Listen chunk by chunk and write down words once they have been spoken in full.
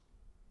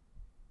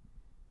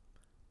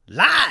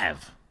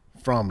Live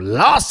from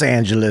Los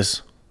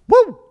Angeles,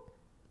 woo,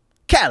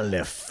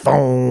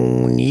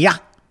 California.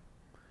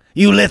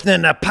 You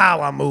listening to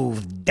Power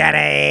Move,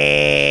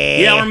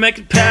 Daddy? Yeah, we're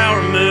making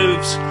power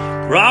moves,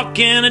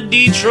 rocking a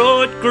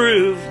Detroit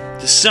groove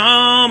to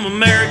some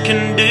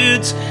American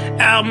dudes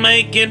out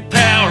making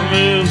power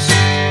moves.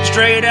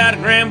 Straight out of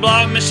Grand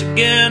Blanc,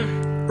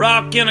 Michigan,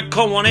 rocking a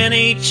cold one in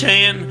each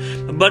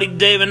hand. My buddy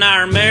Dave and I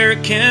are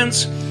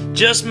Americans,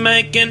 just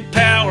making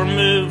power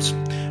moves,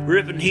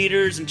 ripping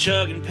heaters and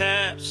chugging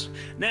paps.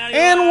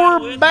 And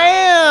we're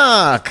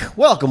back.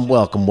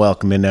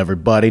 Welcome in,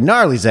 everybody.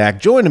 Gnarly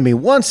Zach joining me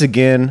once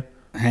again.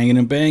 Hanging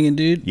and banging,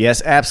 dude.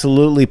 Yes,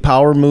 absolutely.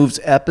 Power Moves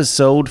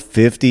episode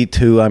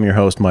 52. I'm your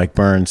host, Mike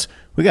Burns.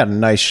 We got a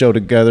nice show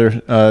together.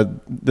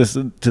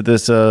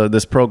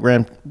 This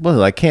program.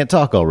 Well, I can't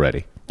talk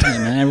already. Yeah,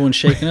 man, everyone's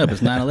shaking up.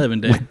 It's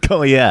 9/11 day.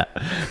 Oh yeah,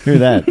 hear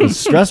that? It's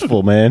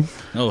stressful, man.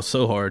 Oh,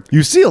 so hard.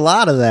 You see a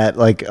lot of that,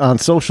 like on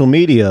social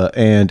media,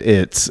 and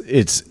it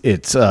gets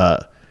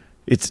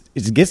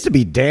to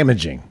be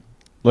damaging.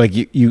 Like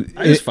I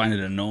just find it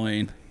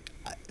annoying.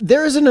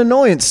 There is an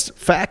annoyance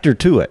factor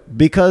to it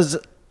because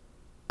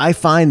I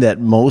find that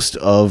most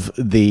of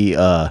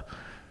the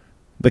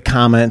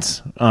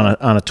comments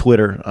on a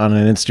Twitter, on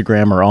an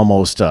Instagram, are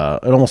almost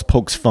it almost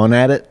pokes fun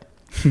at it,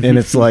 and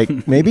it's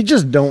like maybe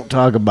just don't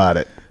talk about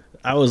it.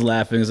 I was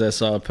laughing as I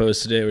saw a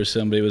post today where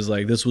somebody was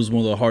like, "This was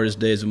one of the hardest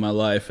days of my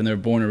life," and they're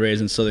born and raised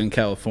in Southern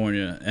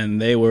California,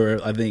 and they were,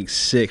 I think,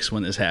 6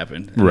 when this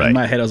happened. And right. In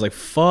my head, I was like,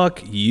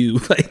 "Fuck you!"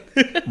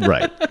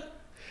 Right.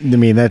 I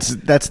mean,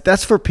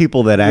 that's for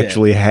people that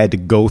actually had to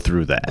go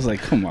through that. I was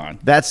like, "Come on."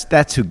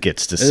 That's who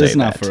gets to say that. It's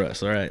not for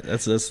us, all right?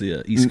 That's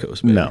the East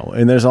Coast, baby. No,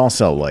 and there's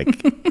also like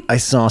I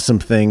saw some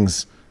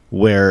things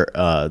where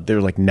they're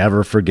like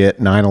never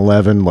forget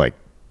 9/11, like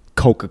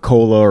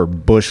Coca-Cola or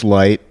Busch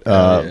Light.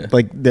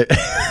 Like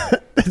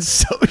it's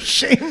so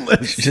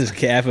shameless. Just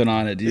capping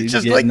on it, dude. It's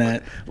just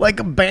like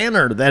a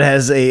banner that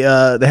has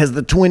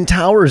the Twin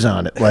Towers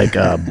on it, like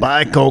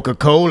buy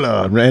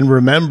Coca-Cola and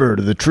remember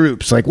to the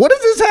troops. Like, what does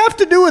this have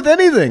to do with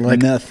anything?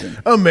 Like nothing.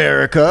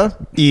 America,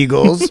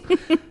 Eagles,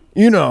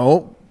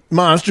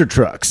 monster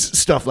trucks,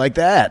 stuff like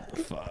that.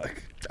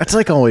 Fuck. That's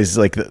like always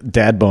like the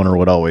dad boner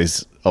would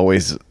always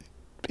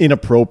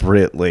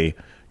inappropriately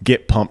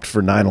get pumped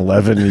for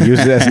 9/11 and use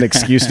it as an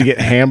excuse to get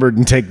hammered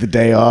and take the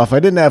day off. I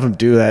didn't have him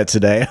do that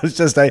today. It was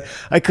just I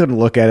couldn't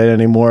look at it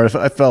anymore.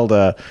 I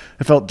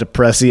felt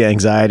depressing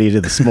anxiety to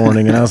this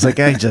morning, and I was like,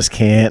 I just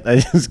can't,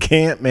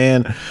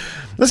 man.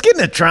 Let's get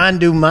into try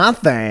and do my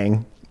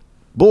thing.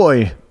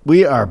 Boy,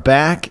 we are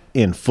back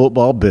in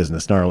football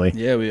business, Gnarly.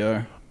 Yeah, we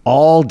are.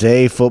 All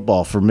day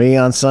football for me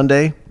on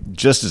Sunday,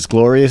 just as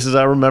glorious as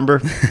I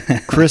remember.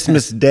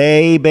 Christmas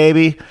Day,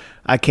 baby.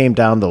 I came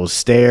down those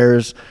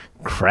stairs,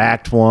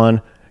 cracked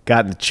one,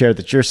 got in the chair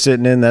that you're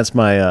sitting in. That's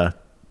my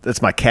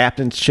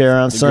captain's chair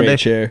on Sunday. Great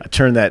chair. I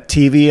turned that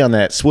TV on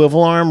that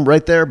swivel arm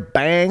right there,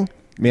 bang.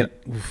 I mean,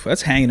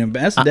 that's hanging and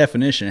that's the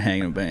definition of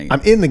hanging and banging.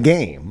 I'm in the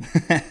game.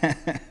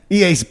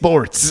 EA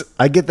Sports.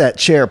 I get that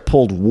chair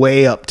pulled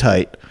way up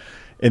tight,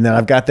 and then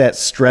I've got that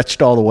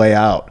stretched all the way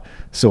out,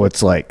 so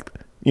it's like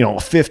a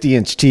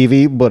 50-inch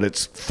TV, but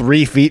it's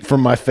 3 feet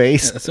from my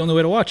face. Yeah, that's the only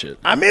way to watch it.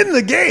 I'm in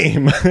the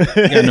game.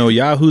 You got no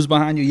yahoos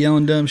behind you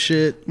yelling dumb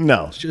shit.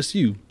 No, it's just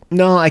you.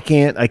 No, I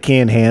can't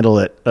handle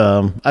it.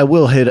 I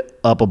will hit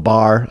up a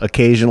bar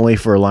occasionally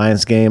for a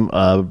Lions game.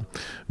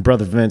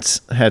 Brother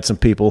Vince had some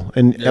people,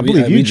 and I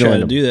believe you joined tried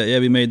to him. do that. Yeah,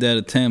 we made that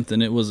attempt,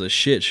 and it was a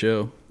shit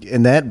show.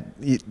 And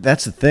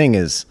that's the thing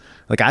is,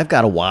 like, I've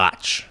got to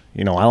watch.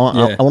 I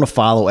want to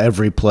follow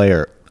every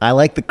player. I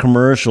like the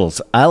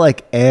commercials. I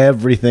like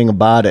everything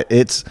about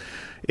it.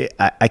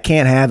 I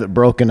can't have it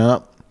broken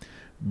up.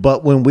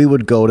 But when we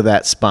would go to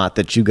that spot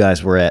that you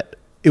guys were at,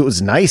 it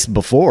was nice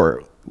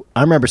before.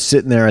 I remember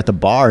sitting there at the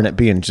bar and it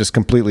being just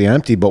completely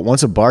empty. But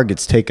once a bar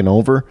gets taken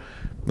over,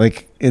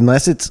 like,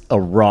 unless it's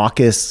a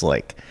raucous,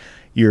 like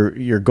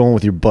you're going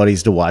with your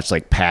buddies to watch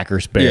like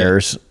Packers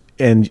Bears,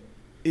 and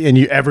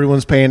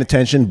everyone's paying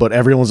attention, but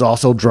everyone's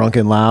also drunk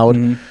and loud.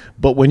 Mm-hmm.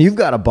 But when you've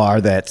got a bar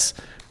that's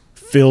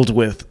filled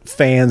with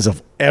fans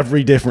of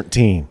every different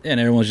team, and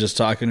everyone's just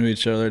talking to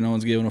each other, no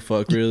one's giving a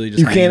fuck really.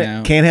 Just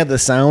can't have the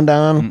sound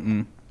on.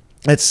 Mm-mm.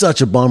 It's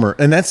such a bummer,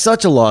 and that's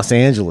such a Los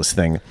Angeles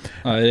thing.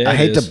 I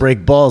hate to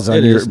break balls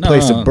on your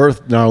place of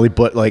birth, Gnarly,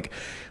 but like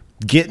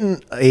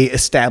getting a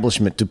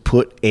establishment to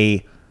put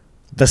the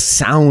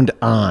sound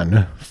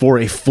on for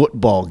a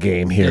football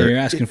game here. Yeah, you're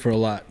asking for a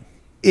lot.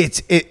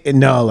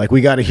 Like we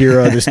got to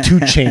hear this 2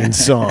 Chainz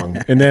song,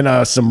 and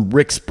then some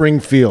Rick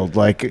Springfield,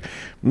 like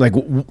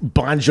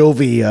Bon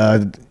Jovi.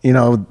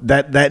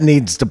 That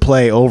needs to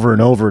play over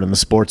and over in the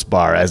sports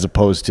bar, as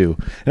opposed to.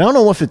 And I don't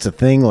know if it's a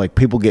thing, like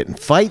people get in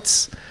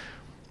fights.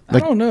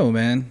 Like, I don't know,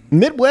 man.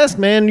 Midwest,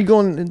 man, you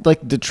going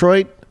like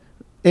Detroit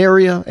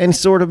area, any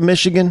sort of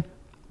Michigan,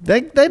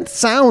 that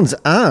sounds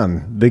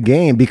on the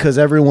game because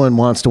everyone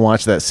wants to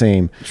watch that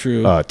same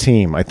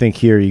team. I think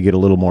here you get a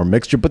little more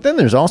mixture, but then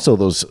there's also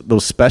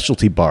those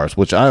specialty bars,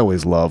 which I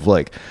always love.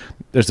 Like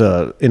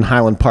in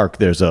Highland Park,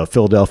 there's a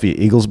Philadelphia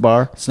Eagles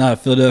bar. It's not a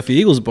Philadelphia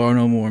Eagles bar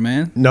no more,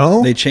 man.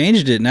 No, they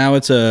changed it. Now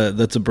that's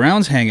a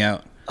Browns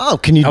hangout. Oh,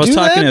 can you? I was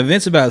talking to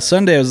Vince about it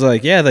Sunday. I was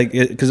like, yeah, like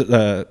because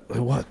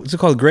what's it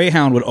called?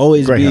 Greyhound would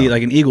always be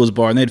like an Eagles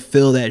bar, and they'd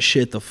fill that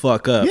shit the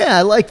fuck up. Yeah,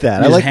 I like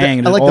that. I like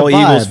all the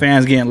Eagles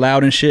fans getting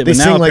loud and shit. They but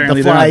now sing like the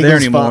they're not there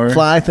anymore.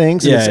 Fly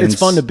things. Yeah, it's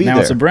fun to be now there.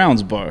 Now it's a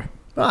Browns bar.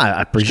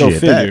 I appreciate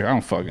that. I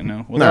don't fucking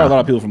know. Well, there are a lot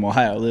of people from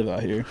Ohio live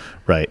out here.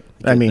 Right.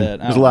 I mean,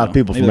 there's a lot of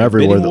people from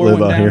everywhere that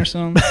live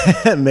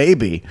out here.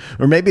 Maybe,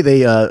 or maybe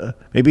they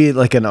maybe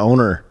like an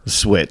owner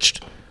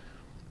switched.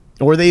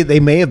 Or they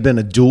may have been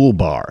a dual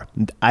bar.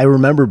 I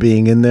remember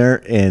being in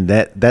there, and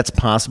that's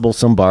possible.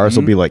 Some bars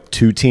will be like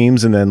two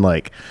teams, and then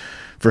like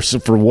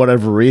for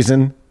whatever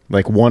reason,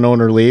 like one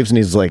owner leaves, and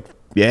he's like,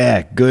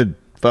 "Yeah, good,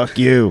 fuck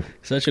you."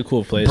 Such a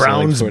cool place.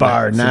 Browns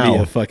bar now. To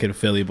be a fucking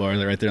Philly bar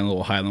right there in the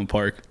little Highland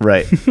Park.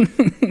 Right.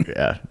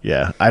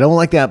 Yeah. I don't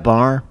like that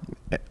bar.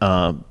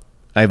 I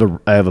have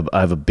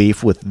a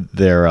beef with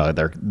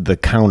the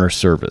counter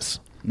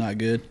service. Not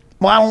good.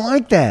 Well, I don't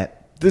like that.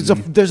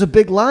 There's a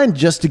big line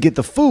just to get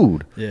the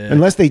food,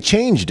 unless they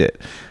changed it.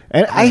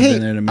 And I hate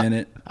been there in a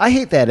minute. I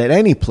hate that at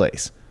any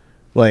place.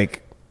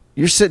 Like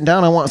you're sitting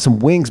down, I want some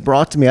wings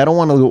brought to me. I don't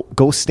want to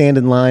go stand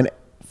in line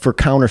for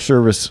counter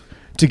service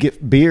to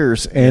get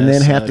beers and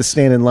then have to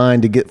stand in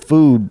line to get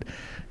food.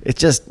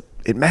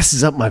 It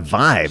messes up my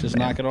vibe. Just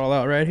knock it all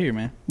out right here,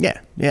 man. Yeah,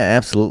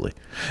 absolutely.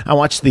 I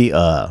watched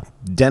the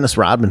Dennis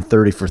Rodman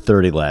 30 for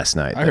 30 last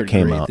night. I heard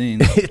came great out.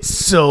 things. It's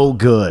so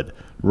good.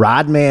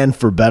 Rodman,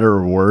 for better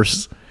or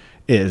worse,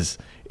 it's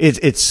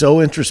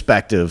so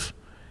introspective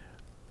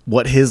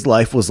what his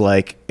life was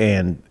like,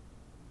 and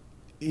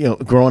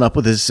growing up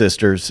with his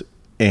sisters,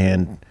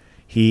 and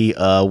he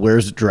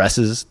wears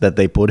dresses that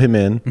they put him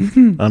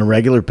in on a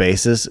regular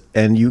basis,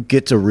 and you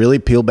get to really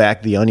peel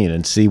back the onion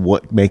and see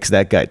what makes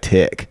that guy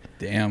tick.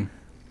 Damn.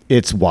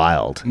 It's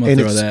wild. I'm gonna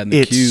throw that in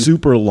the queue. It's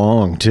super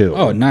long too.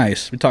 Oh,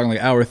 nice. We're talking like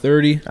hour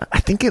 30.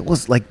 I think it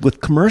was like with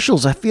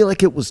commercials. I feel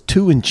like it was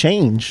 2 and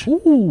change.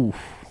 Ooh,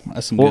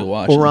 that's some good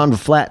watching. Or around the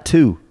flat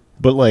 2.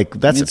 But like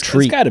that's a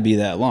treat. It's got to be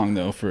that long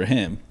though for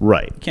him,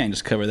 right? You can't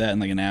just cover that in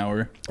like an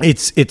hour.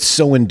 It's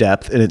so in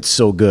depth and it's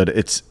so good.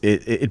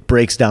 It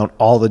breaks down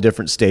all the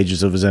different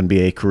stages of his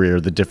NBA career,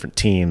 the different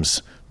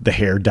teams, the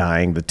hair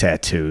dyeing, the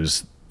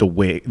tattoos, the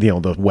wig,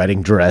 the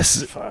wedding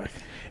dress. Fuck.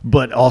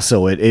 But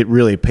also, it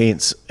really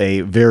paints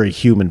a very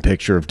human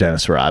picture of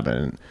Dennis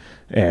Rodman.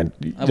 And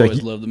I've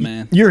always loved the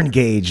man. You're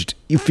engaged.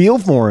 You feel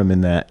for him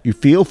in that. You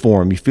feel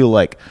for him. You feel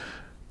like,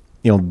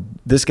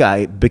 this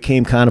guy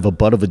became kind of a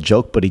butt of a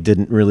joke, but he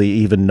didn't really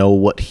even know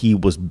what he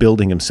was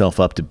building himself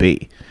up to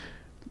be.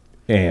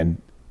 And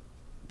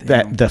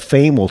that the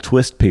fame will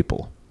twist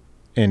people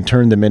and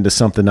turn them into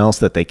something else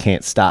that they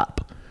can't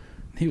stop.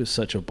 He was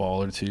such a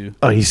baller too.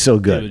 Oh, he's so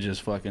good. He was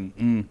just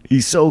fucking.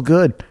 He's so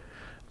good.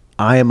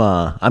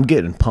 I'm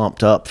getting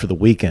pumped up for the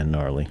weekend,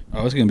 gnarly.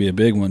 Oh, it's gonna be a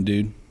big one,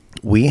 dude.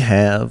 We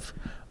have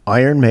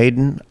Iron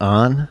Maiden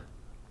on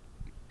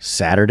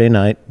Saturday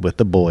night with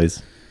the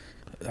boys.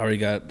 I already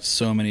got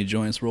so many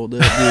joints rolled up,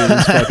 dude.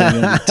 It's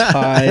fucking gonna be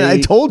tight. I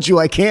told you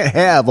I can't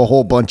have a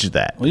whole bunch of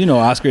that. Well,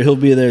 Oscar, he'll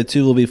be there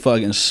too. We'll be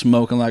fucking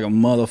smoking like a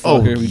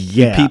motherfucker. Oh,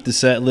 yeah. We peeped the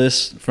set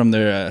list from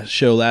their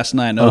show last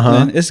night in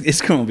Oakland.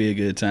 It's gonna be a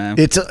good time.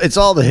 It's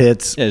all the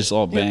hits. Yeah, it's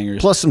all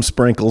bangers. Plus some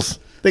sprinkles.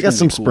 They got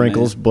some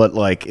sprinkles, man. But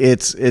like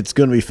it's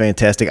going to be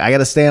fantastic. I got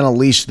to stay on a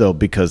leash though,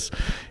 because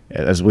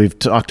as we've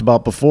talked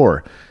about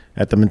before,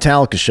 at the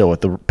Metallica show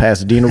at the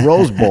Pasadena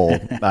Rose Bowl,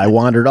 I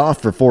wandered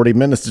off for 40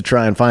 minutes to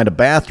try and find a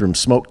bathroom,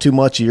 smoked too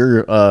much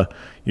of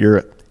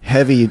your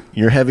heavy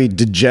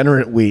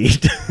degenerate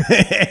weed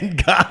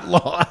and got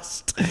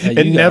lost.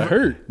 Yeah, and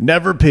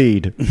never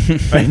peed.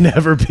 I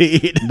never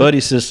peed.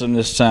 Buddy system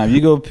this time.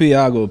 You go pee,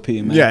 I'll go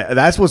pee, man. Yeah,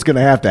 that's what's going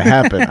to have to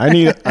happen.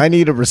 I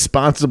need a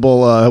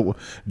responsible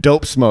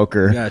dope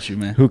smoker. Got you,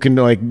 man. Who can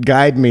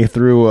guide me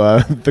through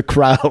the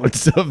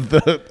crowds of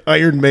the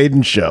Iron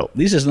Maiden show. At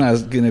least it's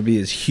not going to be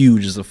as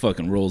huge as the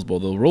fucking Rose Bowl.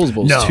 The Rose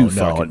Bowl's too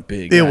fucking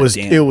big. It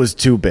was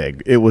too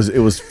big. It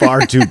was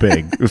far too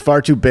big. It was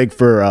far too big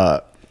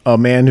for a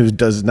man who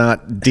does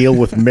not deal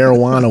with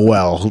marijuana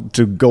well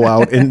to go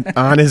out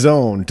on his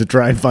own to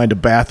try and find a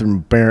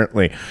bathroom.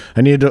 Apparently,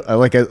 I needed to,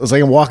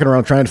 I'm walking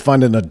around trying to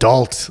find an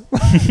adult.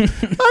 Can you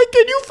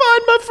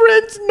find my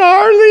friends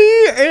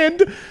Gnarly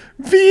and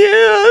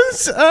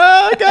Vias?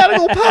 I gotta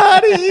go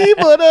potty,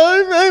 but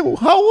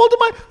how old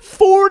am I?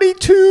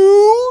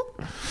 42.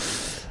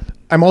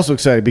 I'm also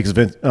excited because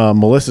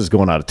Melissa's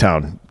going out of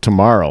town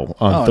tomorrow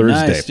on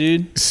Thursday. Nice,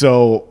 dude.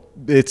 So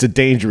it's a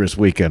dangerous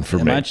weekend for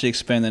me. My chick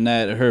spend the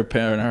night at her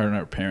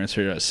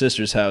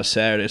sister's house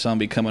Saturday, so I'll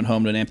be coming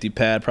home to an empty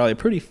pad, probably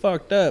pretty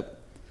fucked up.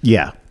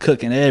 Yeah.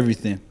 Cooking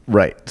everything.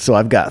 Right. So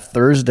I've got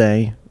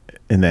Thursday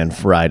And then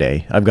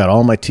Friday, I've got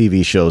all my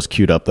TV shows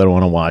queued up that I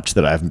want to watch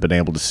that I haven't been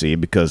able to see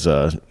because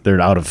they're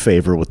out of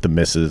favor with the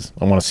misses.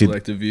 I want to see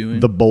Selective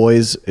viewing. The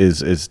Boys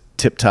is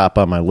tip top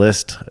on my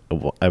list.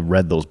 I've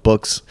read those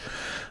books,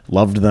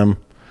 loved them.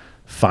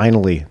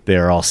 Finally,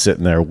 they're all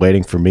sitting there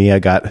waiting for me.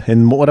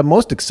 And what I'm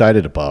most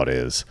excited about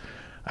is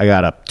I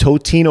got a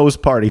Totino's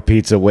party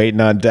pizza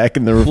waiting on deck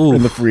in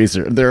the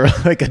freezer. They're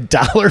like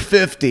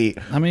 $1.50.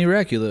 How many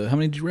rack you though? How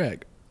many did you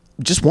rack?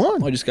 Just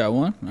one. Oh, I just got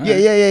one? All Yeah,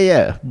 right.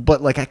 yeah.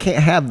 But like I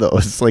can't have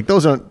those. Like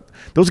those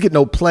get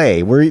no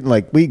play. We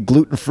eat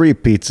gluten-free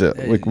pizza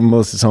like when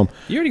Melissa's home.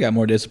 You already got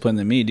more discipline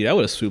than me, dude. I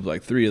would have swooped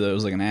like 3 of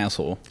those like an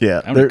asshole.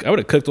 Yeah, I would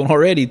have cooked one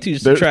already too,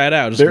 just to try it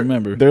out. Just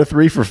remember. They're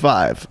 3 for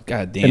 $5.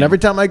 God damn. And every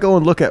time I go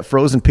and look at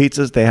frozen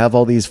pizzas, they have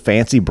all these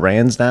fancy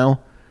brands now.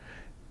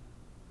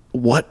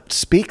 What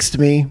speaks to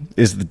me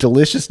is the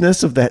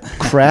deliciousness of that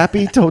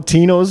crappy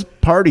Totino's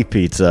party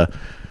pizza.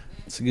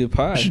 It's a good I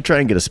pie. should try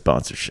and get a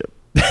sponsorship.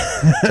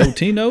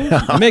 Totino?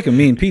 You make a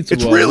mean pizza.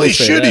 It's boy, really we'll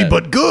say shitty, that.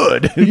 but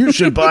good. You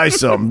should buy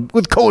some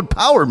with code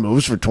Power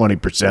Moves for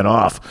 20%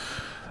 off.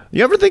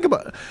 You ever think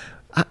about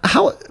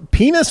how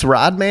Penis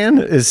Rodman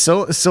is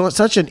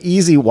such an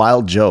easy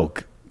wild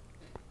joke?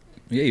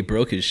 Yeah, he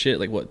broke his shit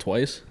like what,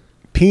 twice?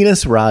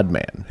 Penis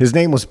Rodman. His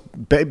name was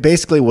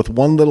basically with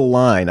one little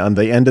line on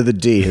the end of the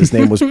D. His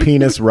name was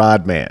Penis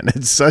Rodman.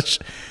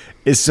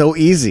 It's so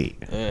easy.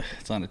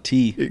 It's on a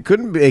T. It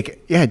couldn't be.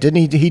 Yeah,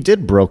 didn't he? He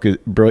did broke his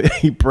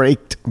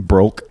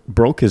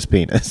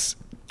penis.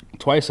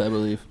 Twice, I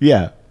believe.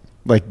 Yeah,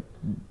 like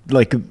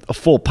a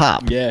full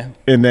pop. Yeah.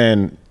 And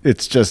then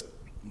it's just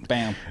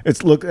Bam.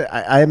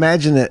 I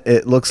imagine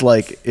it looks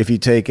like if you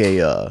take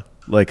a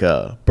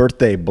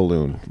birthday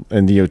balloon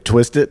and you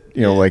twist it,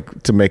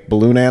 like to make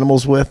balloon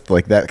animals with,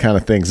 like that kind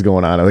of thing's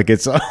going on. Like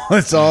it's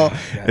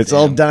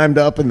all dimed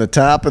up in the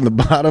top and the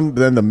bottom,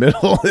 then the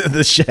middle of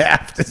the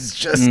shaft is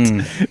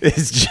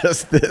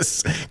just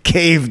this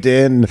caved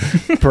in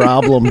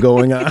problem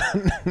going on.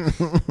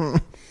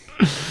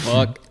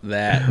 Fuck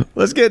that.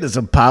 Let's get into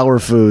some power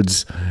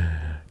foods.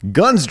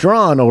 Guns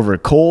drawn over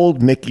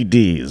cold Mickey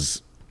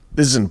D's.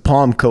 This is in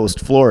Palm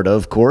Coast, Florida,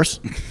 of course.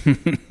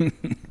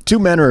 2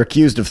 men are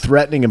accused of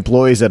threatening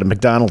employees at a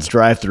McDonald's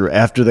drive-thru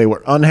after they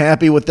were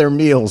unhappy with their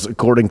meals,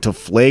 according to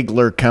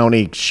Flagler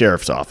County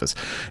Sheriff's Office.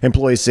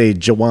 Employees say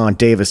Jawan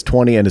Davis,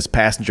 20, and his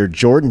passenger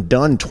Jordan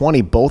Dunn,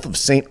 20, both of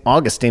St.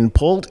 Augustine,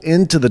 pulled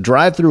into the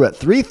drive-thru at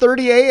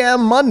 3:30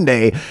 a.m.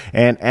 Monday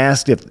and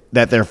asked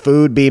that their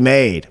food be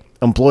made.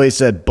 Employees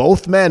said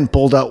both men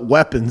pulled out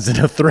weapons in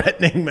a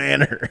threatening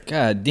manner.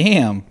 God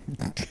damn.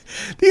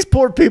 These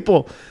poor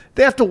people,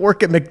 they have to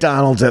work at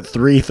McDonald's at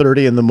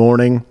 3:30 in the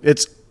morning.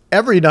 It's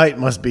every night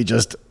must be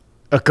just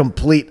a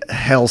complete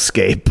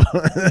hellscape.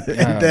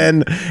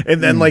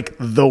 and then like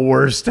the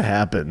worst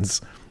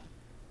happens.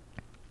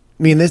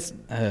 I mean, that's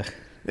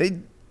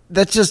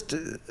just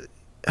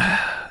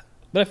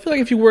But I feel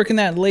like if you work in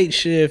that late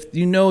shift,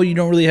 you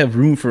don't really have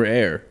room for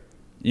air.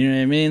 You know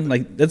what I mean?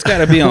 Like, that's got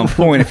to be on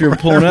point if you're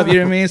pulling up, you know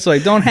what I mean? So,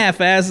 like, don't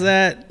half-ass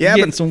that. Yeah, you're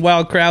getting but some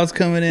wild crowds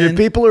coming in. if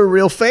people are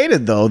real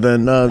faded, though,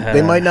 then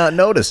they might not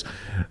notice.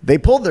 They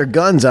pulled their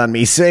guns on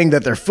me, saying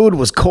that their food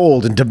was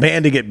cold and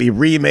demanding it be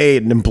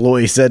remade, an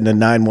employee said in a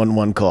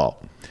 911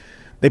 call.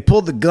 They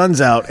pulled the guns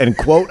out and,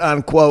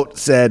 quote-unquote,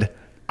 said,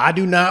 "I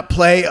do not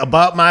play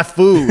about my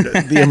food,"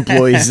 the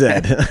employee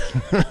said.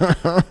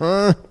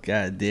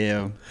 God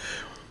damn.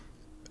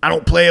 I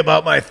don't play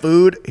about my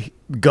food.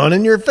 Gun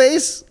in your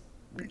face?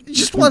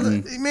 Just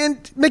wasn't, man.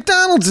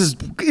 McDonald's is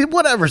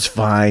whatever's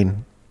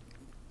fine.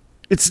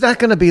 It's not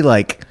going to be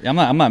like I'm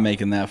not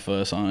making that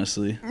fuss,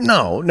 honestly.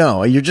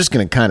 no. You're just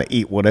going to kind of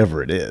eat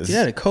whatever it is. Yeah, I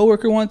had a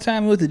coworker one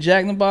time with the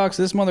Jack in the Box.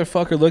 This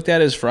motherfucker looked at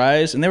his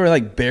fries and they were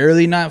like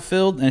barely not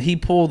filled, and he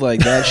pulled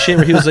like that shit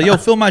where he was like, "Yo,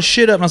 fill my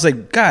shit up," and I was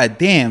like, "God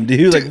damn,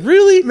 dude! Like,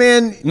 really,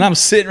 man?" And I'm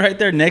sitting right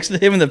there next to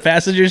him in the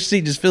passenger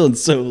seat, just feeling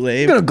so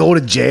lame. You're going to go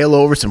to jail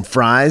over some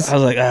fries. I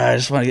was like, I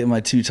just want to get my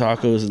 2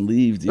 tacos and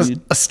leave,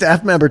 dude. A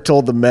staff member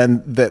told the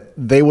men that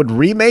they would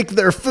remake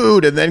their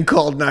food and then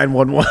called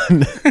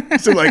 911.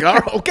 So like, "Oh,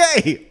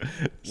 okay."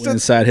 Went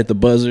inside, hit the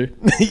buzzer.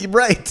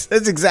 Right.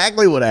 That's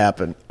exactly what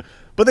happened.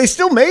 But they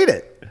still made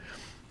it.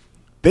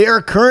 They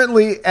are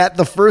currently at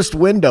the first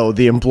window,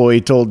 the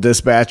employee told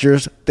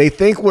dispatchers. They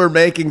think we're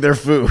making their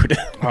food.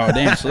 Oh,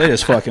 damn. So they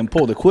just fucking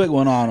pulled a quick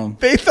one on them.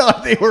 They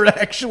thought they were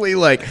actually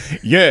like,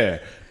 yeah,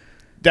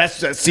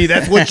 that's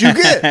what you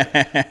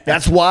get.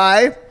 That's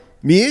why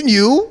me and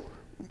you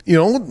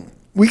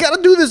we got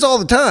to do this all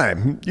the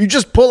time. You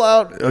just pull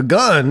out a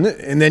gun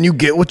and then you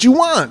get what you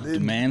want.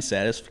 Demand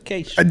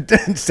satisfaction.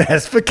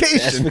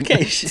 Satisfaction.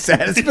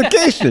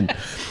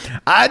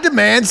 I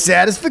demand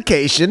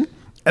satisfaction,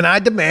 and I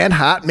demand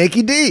hot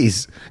Mickey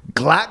D's.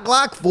 Glock,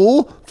 glock,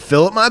 fool.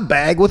 Fill up my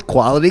bag with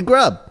quality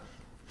grub.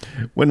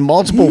 When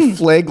multiple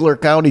Flagler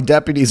County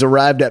deputies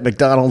arrived at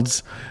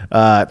McDonald's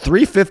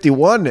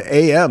 3:51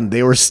 a.m.,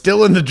 they were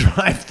still in the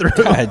drive-thru.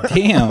 God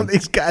damn.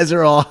 These guys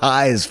are all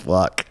high as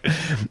fuck.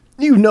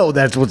 You know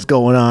that's what's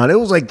going on. It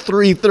was like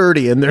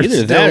 3:30, and they're Either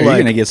still that or you're like,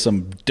 gonna get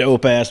some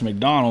dope ass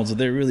McDonald's that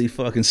they're really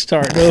fucking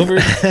starting over.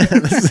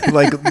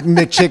 like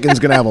McChicken's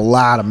gonna have a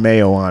lot of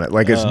mayo on it,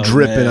 like it's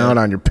dripping out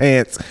on your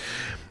pants.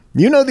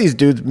 You know these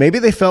dudes, maybe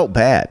they felt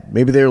bad.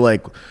 Maybe they're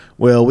like,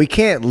 well, we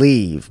can't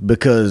leave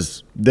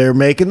because they're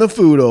making the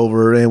food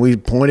over and we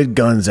pointed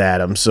guns at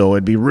them, so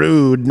it'd be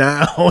rude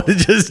now to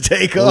just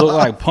take We'll off. look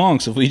like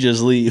punks if we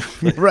just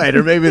leave. Right,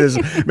 or maybe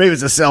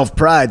it's a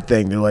self-pride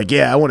thing. They're like,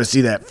 yeah, I want to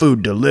see that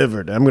food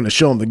delivered. I'm going to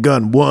show them the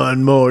gun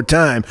one more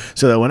time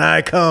so that when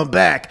I come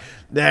back,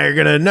 they're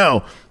going to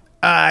know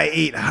I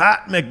eat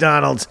hot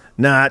McDonald's,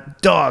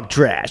 not dog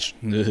trash.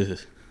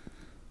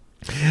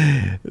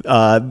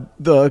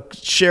 The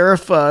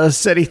sheriff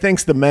said he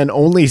thinks the men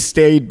only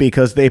stayed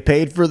because they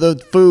paid for the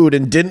food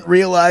and didn't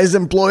realize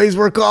employees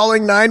were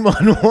calling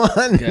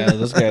 911. Yeah,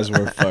 those guys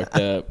were fucked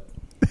up.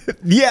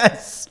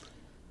 Yes.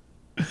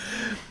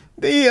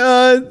 They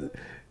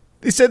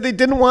said they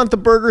didn't want the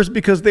burgers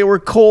because they were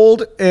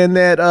cold, and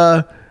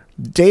that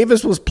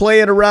Davis was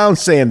playing around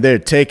saying they're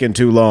taking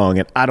too long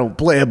and I don't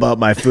play about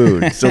my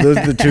food. So those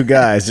are the two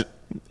guys.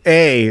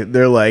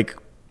 They're like,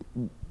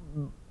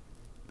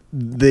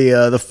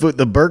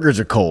 the burgers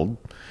are cold.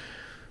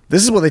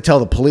 This is what they tell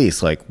the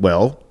police. Like,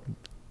 well,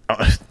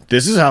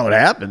 this is how it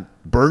happened.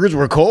 Burgers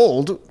were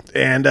cold,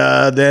 and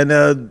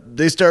then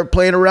they start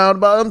playing around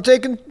about them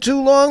taking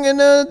too long, and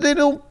they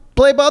don't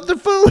play about their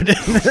food.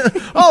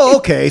 Oh,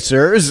 okay,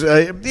 sirs.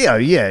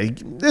 Yeah.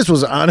 This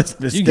was an honest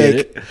mistake. You get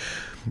it.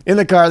 In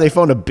the car, they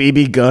found a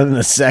BB gun and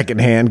a second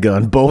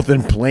handgun, both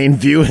in plain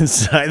view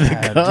inside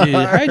the car. Dude,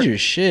 hide your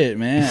shit,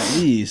 man, at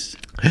least.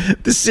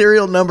 The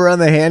serial number on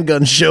the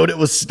handgun showed it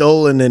was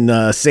stolen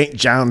in St.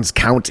 Johns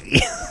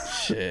County.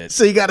 Shit.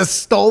 So you got a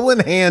stolen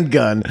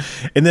handgun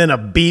and then a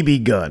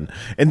BB gun.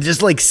 And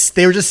just like,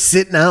 they were just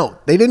sitting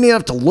out. They didn't even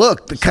have to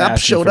look. The cops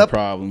asking showed for up.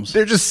 problems.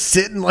 They're just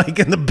sitting like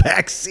in the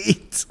back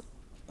seat.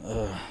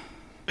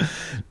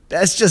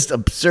 That's just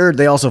absurd.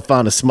 They also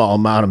found a small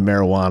amount of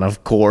marijuana,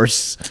 of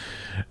course.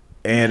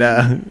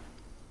 And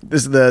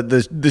this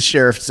the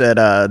sheriff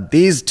said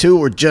these two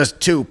were just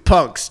two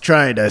punks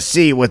trying to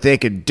see what they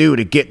could do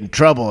to get in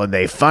trouble, and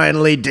they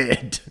finally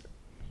did.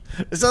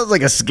 It sounds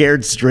like a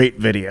Scared Straight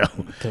video.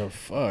 What the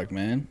fuck,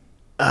 man?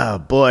 Oh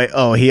boy.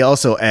 Oh, he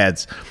also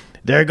adds,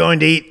 they're going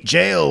to eat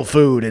jail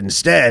food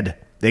instead.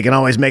 They can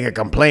always make a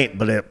complaint,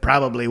 but it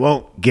probably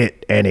won't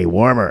get any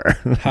warmer.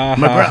 Ha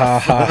ha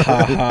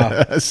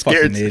ha.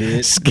 Scared, Fucking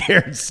idiot.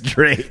 Scared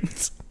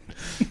Straight.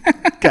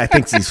 Guy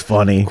thinks he's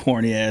funny.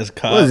 Corny ass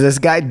cop. What is this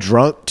guy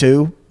drunk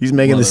too? He's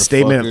making this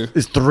statement. Motherfucker.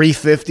 It's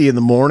 3:50 in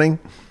the morning,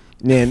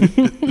 and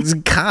he's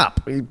a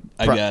cop.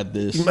 I got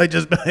this. He might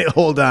just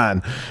hold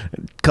on.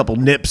 A couple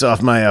nips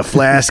off my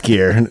flask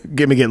here.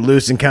 Get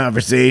loose and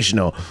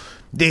conversational.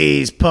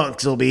 These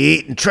punks will be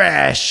eating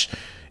trash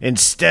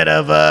instead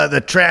of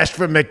the trash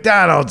from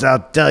McDonald's.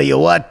 I'll tell you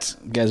what.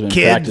 Guy's been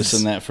kids.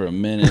 practicing that for a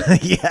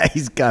minute. Yeah,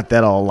 he's got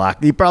that all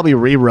locked. He probably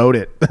rewrote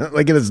it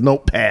like in his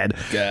notepad.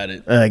 Got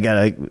it. I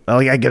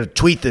gotta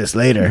tweet this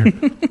later.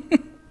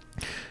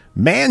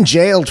 Man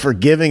jailed for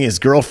giving his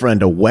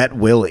girlfriend a wet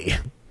willy.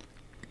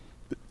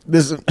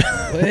 This,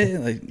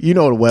 Like, you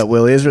know what a wet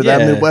willy is, or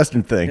that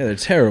Midwestern thing. Yeah, they're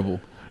terrible.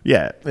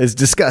 Yeah, it's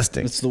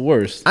disgusting. It's the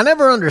worst. I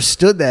never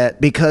understood that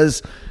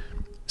because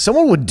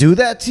someone would do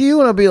that to you,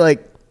 and I'd be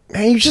like,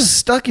 man, you just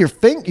stuck your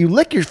finger, you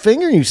lick your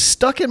finger, and you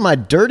stuck it in my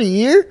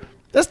dirty ear?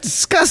 That's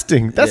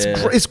disgusting.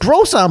 It's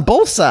gross on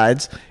both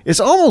sides. It's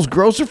almost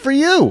grosser for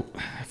you.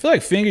 I feel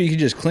like finger you can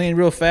just clean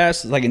real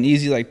fast, like an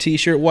easy like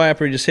t-shirt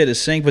wipe, or just hit a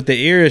sink. But the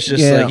ear is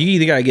just like you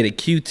either gotta get a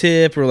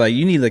Q-tip or like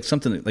you need like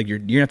something like you're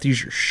gonna have to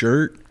use your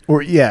shirt.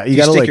 Or you gotta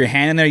stick like your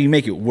hand in there, you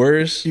make it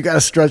worse. you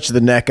gotta stretch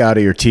the neck out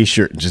of your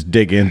t-shirt and just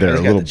dig in there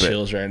a little bit.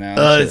 Chills right now.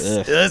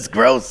 It's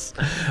gross.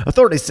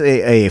 Authorities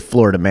say a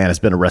Florida man has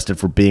been arrested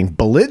for being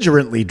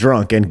belligerently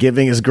drunk and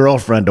giving his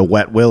girlfriend a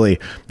wet willy.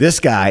 This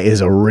guy is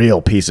a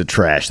real piece of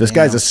trash. This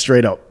guy's a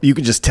straight up. You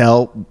can just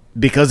tell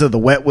because of the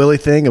wet willy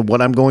thing and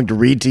what I'm going to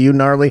read to you,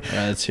 gnarly.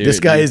 This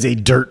guy is a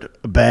dirt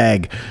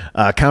bag.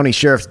 County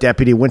Sheriff's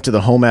deputy went to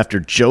the home after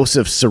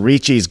Joseph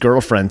Cerici's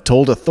girlfriend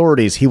told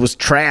authorities he was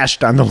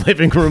trashed on the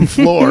living room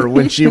floor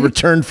when she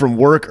returned from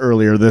work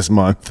earlier this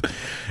month.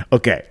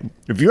 Okay,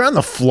 if you're on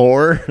the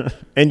floor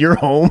and you're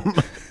home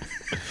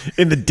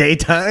in the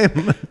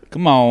daytime,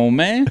 Come on,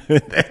 man.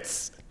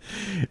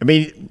 I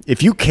mean,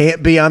 if you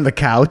can't be on the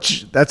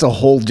couch, that's a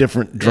whole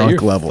different drunk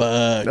you're level.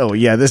 fucked. Oh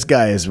yeah, this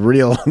guy is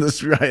real.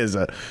 This guy is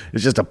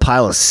just a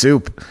pile of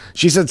soup.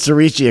 She said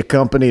Cerici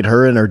accompanied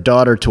her and her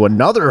daughter to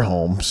another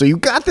home. So you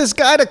got this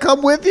guy to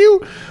come with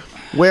you?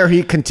 Where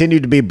he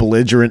continued to be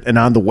belligerent and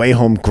on the way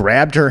home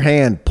grabbed her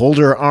hand, pulled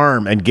her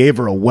arm, and gave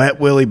her a wet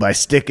willy by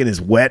sticking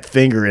his wet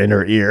finger in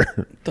her ear.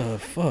 What the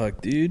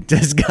fuck, dude?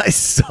 This guy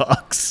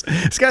sucks.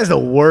 This guy's the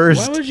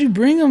worst. Why would you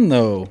bring him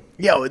though?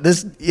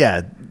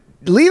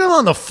 Leave him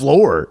on the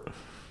floor.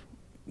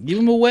 Give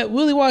him a wet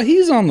willy while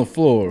he's on the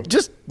floor.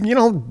 Just,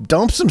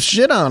 dump some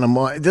shit on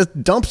him.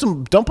 Just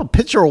dump a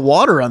pitcher of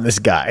water on this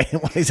guy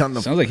while he's on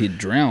the Sounds like he'd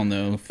drown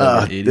though.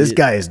 Fucking idiot. This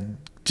guy is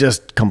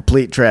just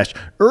complete trash.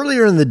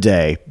 Earlier in the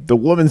day, the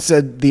woman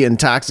said the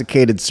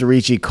intoxicated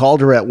Cerrici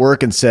called her at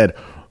work and said,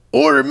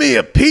 "Order me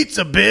a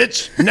pizza,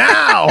 bitch,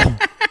 now."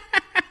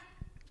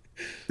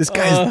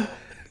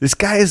 This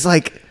guy is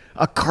like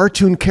a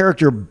cartoon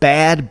character,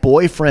 bad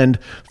boyfriend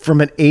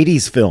from an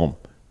 80s film.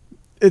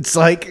 It's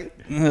like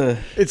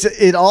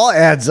it all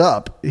adds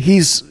up.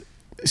 He's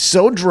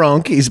so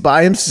drunk, he's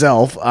by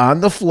himself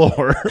on the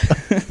floor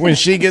when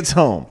she gets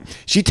home.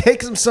 She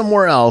takes him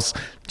somewhere else.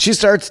 He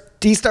starts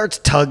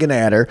tugging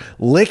at her,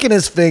 licking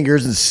his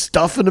fingers and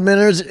stuffing them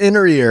in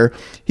her ear.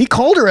 He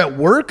called her at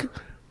work.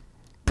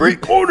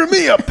 "Order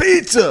me a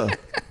pizza."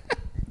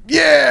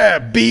 Yeah,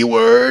 B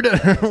word.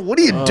 What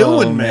are you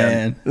doing,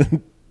 man?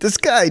 This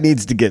guy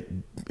needs to get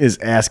his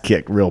ass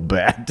kicked real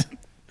bad.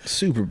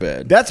 Super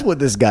bad. That's what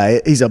this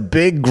guy. He's a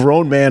big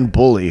grown man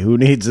bully who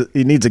needs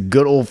a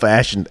good old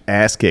fashioned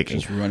ass kicking.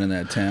 Just running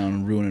that town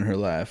and ruining her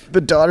life.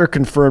 The daughter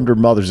confirmed her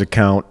mother's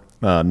account.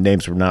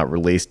 Names were not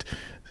released.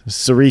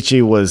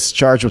 Cerrici was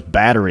charged with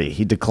battery.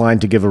 He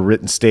declined to give a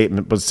written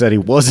statement, but said he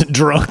wasn't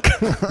drunk.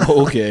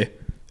 Okay.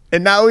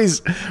 And now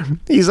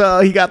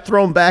he got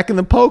thrown back in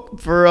the poke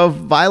for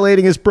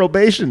violating his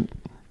probation.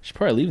 Should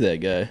probably leave that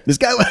guy. This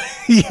guy,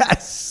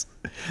 yes,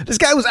 this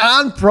guy was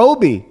on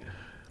probie,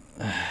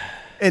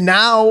 and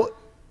now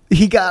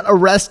he got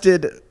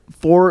arrested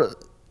for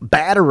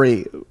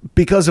battery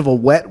because of a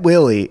wet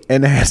willy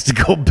and has to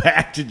go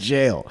back to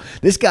jail.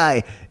 This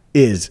guy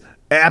is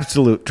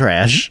absolute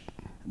trash.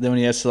 Then when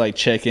he has to like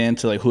check in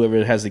to like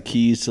whoever has the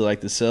keys to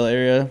like the cell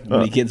area,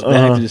 when he gets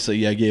back, just like,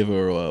 "Yeah, I gave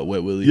her a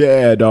wet willy."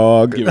 Yeah,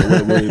 dog. Give her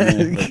a wet willy,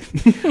 man. Like,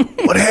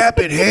 what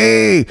happened?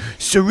 Hey,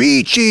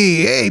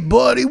 Cerrici. Hey,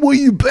 buddy, were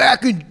you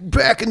back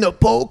in the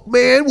poke,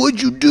 man?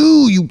 What'd you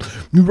do? You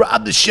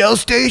robbed the Shell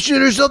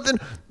station or something?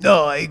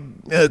 No, I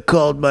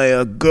called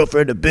my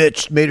girlfriend a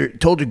bitch.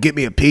 Told her to get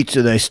me a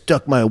pizza. And I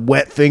stuck my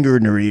wet finger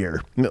in her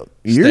ear. No,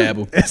 stab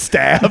him.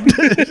 Stabbed.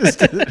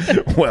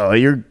 Well,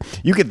 you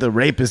get the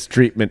rapist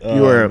treatment.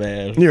 You're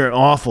an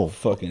awful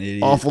fucking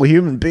idiot, awful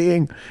human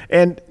being.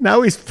 And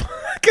now he's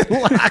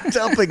fucking locked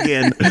up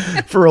again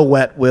for a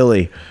wet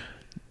willy.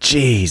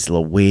 Jeez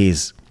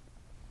Louise.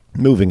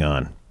 Moving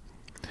on.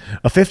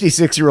 A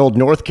 56-year-old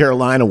North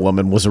Carolina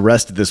woman was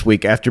arrested this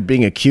week after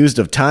being accused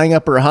of tying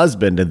up her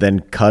husband and then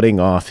cutting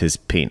off his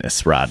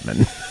penis,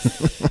 Rodman.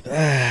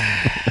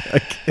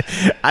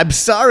 I'm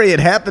sorry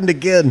it happened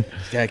again.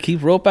 Gotta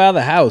keep rope out of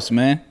the house,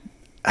 man.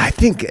 I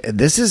think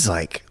this is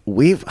like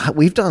we've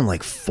done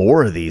like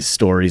 4 of these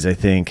stories, I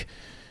think.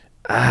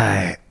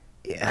 Men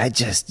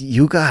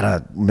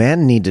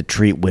need to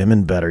treat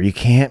women better. You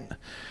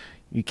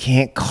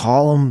can't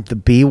call them the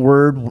B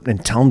word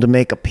and tell them to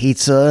make a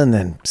pizza and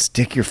then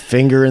stick your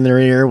finger in their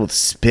ear with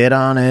spit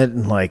on it.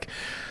 And like,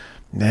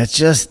 that's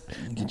just,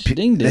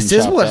 this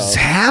is what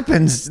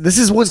happens. This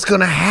is what's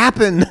going to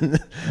happen.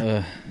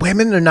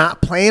 Women are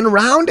not playing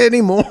around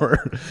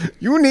anymore.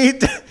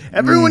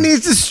 Everyone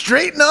needs to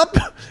straighten up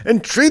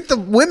and treat the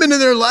women in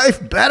their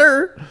life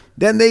better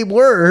than they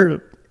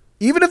were.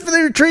 Even if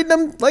they're treating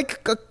them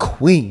like a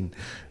queen.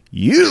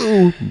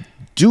 You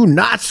do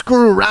not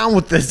screw around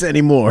with this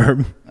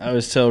anymore. I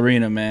always tell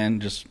Rena, man,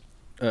 just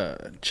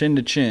chin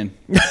to chin.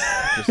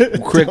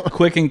 Just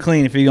quick and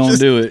clean if you're going to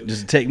do it.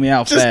 Just take me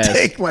out fast. Just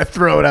take my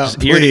throat out,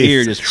 just ear to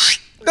ear.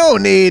 Just no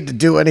need to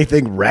do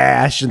anything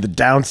rash in the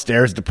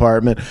downstairs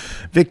department.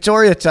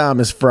 Victoria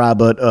Thomas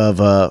Frabut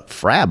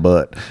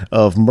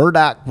of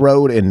Murdoch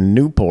Road in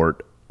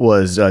Newport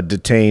was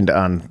detained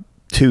on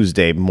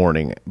Tuesday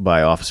morning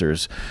by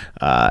officers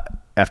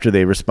after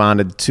they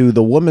responded to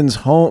the woman's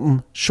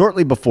home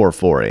shortly before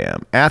 4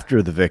 a.m.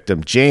 after the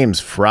victim, James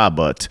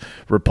Frabut,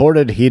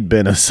 reported he'd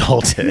been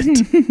assaulted.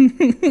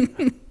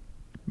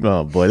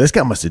 Oh, boy, this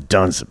guy must have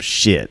done some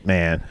shit,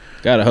 man.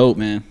 Gotta hope,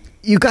 man.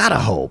 You gotta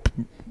hope.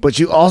 But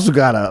you also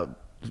gotta,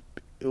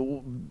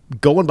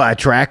 going by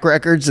track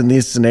records in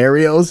these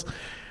scenarios,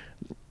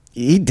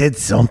 he did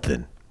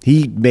something.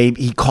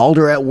 He called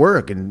her at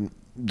work and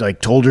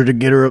like told her to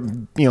get her,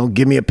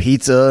 give me a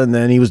pizza, and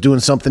then he was doing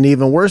something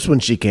even worse when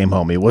she came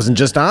home. He wasn't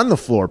just on the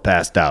floor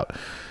passed out.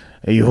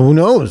 Who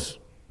knows?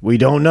 We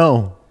don't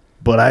know,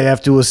 but I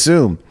have to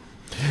assume.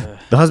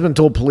 The husband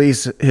told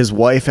police his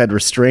wife had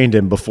restrained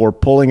him before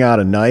pulling out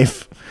a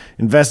knife.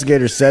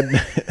 Investigators said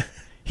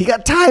he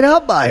got tied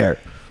up by her.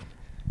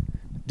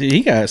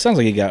 Dude, sounds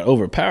like he got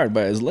overpowered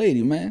by his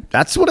lady, man.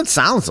 That's what it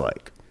sounds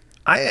like.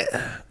 I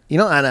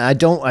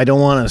don't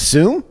want to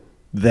assume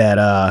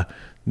that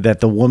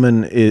the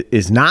woman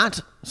is not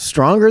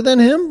stronger than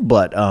him,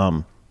 but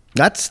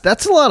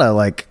that's a lot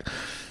of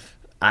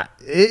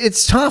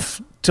it's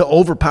tough to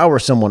overpower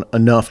someone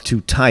enough to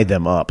tie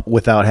them up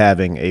without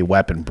having a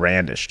weapon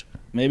brandished.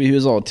 Maybe he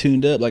was all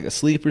tuned up like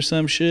asleep or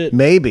some shit.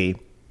 Maybe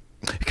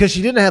because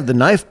she didn't have the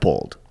knife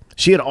pulled.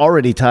 She had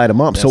already tied him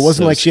up. So it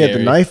wasn't like she had the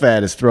knife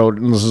at his throat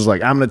and was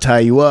like, I'm going to tie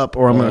you up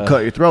or I'm going to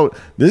cut your throat.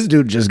 This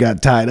dude just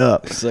got tied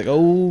up. It's like,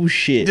 oh,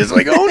 shit. Just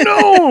like, oh,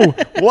 no.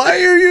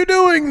 Why are you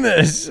doing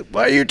this?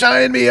 Why are you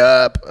tying me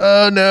up?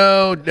 Oh,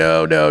 no.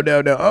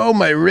 Oh,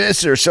 my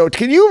wrists are so...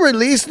 Can you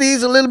release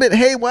these a little bit?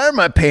 Hey, why are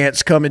my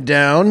pants coming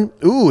down?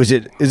 Ooh, is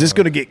this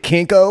going to get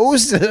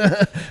kinkos?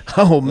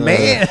 Oh,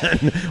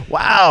 man.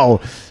 Wow.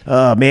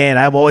 Oh, man,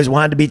 I've always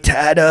wanted to be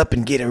tied up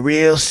and get a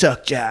real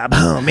suck job.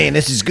 Oh, man,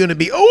 this is going to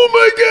be... Oh,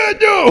 my God,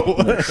 no!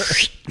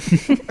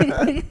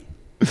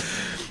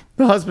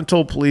 The husband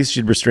told police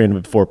she'd restrained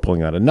him before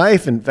pulling out a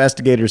knife.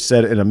 Investigators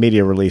said in a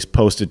media release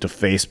posted to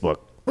Facebook.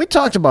 We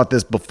talked about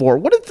this before.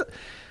 What if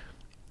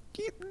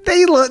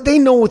they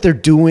know what they're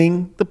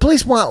doing? The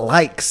police want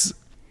likes.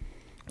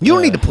 You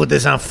don't need to put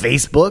this on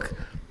Facebook.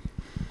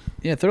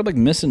 Yeah, they're like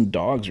missing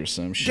dogs or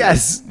some shit.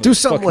 Yes, do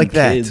something like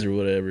that. Kids or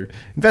whatever.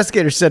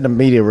 Investigators said in a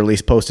media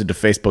release posted to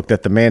Facebook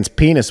that the man's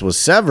penis was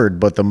severed,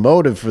 but the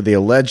motive for the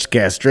alleged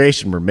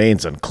castration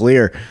remains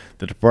unclear.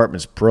 The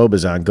department's probe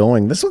is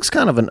ongoing. This looks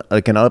kind of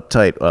like an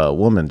uptight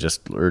woman,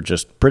 just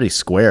pretty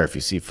square if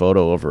you see a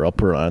photo of her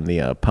upper on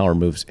the Power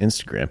Moves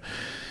Instagram.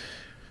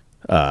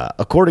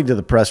 According to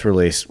the press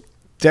release,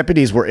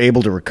 deputies were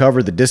able to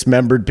recover the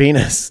dismembered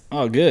penis.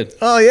 Oh, good.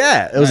 Oh,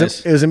 yeah. It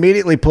Nice. was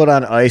immediately put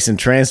on ice and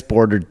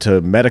transported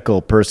to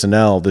medical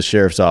personnel, the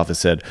sheriff's office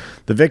said.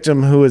 The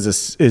victim, who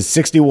is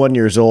 61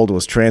 years old,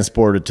 was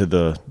transported to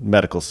the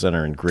medical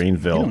center in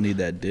Greenville. You don't need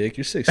that dick.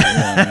 You're 61,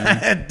 man.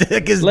 That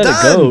dick is Let done.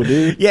 it go,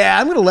 dude. Yeah,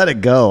 I'm going to let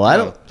it go. I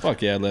don't.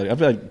 Fuck yeah, let it. I'd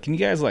be like, can you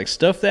guys like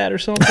stuff that or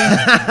something?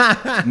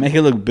 Make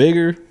it look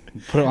bigger.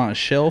 Put it on a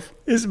shelf.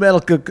 His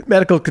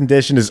medical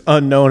condition is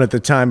unknown at the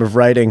time of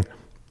writing.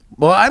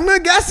 Well, I'm going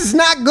to guess it's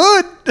not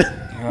good.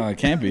 It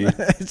can't be.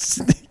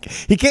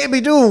 He can't be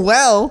doing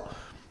well.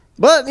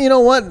 But you know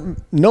what?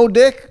 No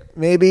dick.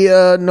 Maybe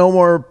no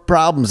more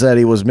problems that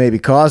he was maybe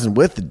causing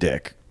with the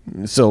dick.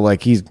 So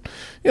like he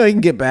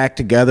can get back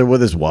together with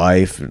his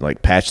wife and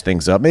like patch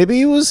things up. Maybe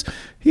he was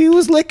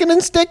licking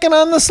and sticking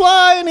on the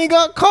sly and he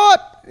got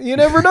caught. You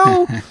never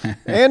know.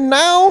 And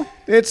now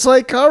it's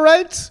like, all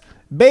right,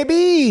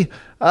 baby,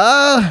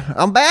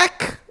 I'm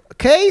back.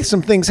 Okay,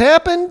 some things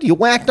happened. You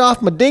whacked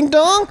off my ding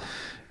dong,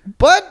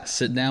 but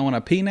Sit down when I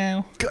pee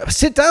now.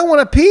 sit down when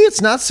I pee.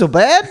 It's not so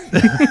bad.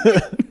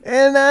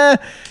 And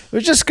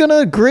we're just gonna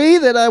agree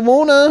that I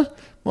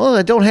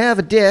I don't have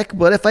a dick,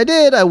 but if I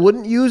did, I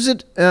wouldn't use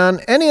it on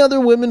any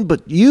other women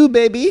but you,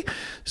 baby.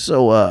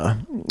 So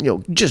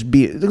just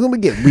when we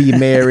get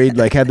remarried,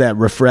 like have that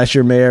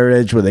refresher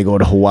marriage where they go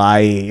to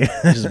Hawaii.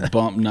 Just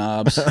bump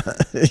knobs.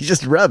 You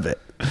just rub it.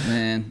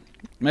 Man,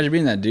 imagine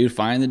being that dude,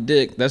 finding the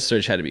dick. That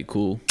search had to be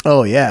cool.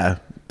 Oh yeah,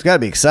 it's got to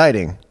be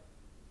exciting.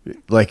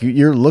 Like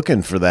you're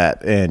looking for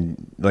that,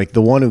 and like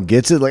the one who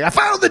gets it, like I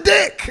found the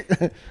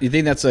dick. You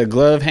think that's a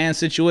glove hand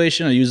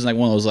situation, or using like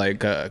one of those like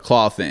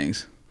claw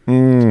things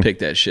to pick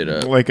that shit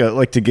up, like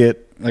to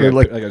get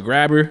like a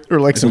grabber,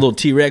 or like a some little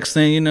T-Rex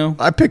thing, you know?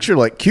 I picture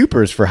like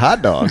Cupers for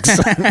hot dogs,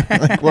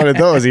 like one of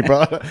those. He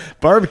brought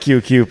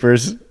barbecue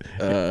Cupers,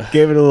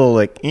 gave it a little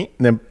like, and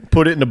then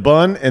put it in a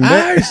bun, and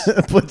then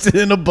puts it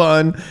in a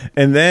bun,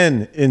 and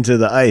then into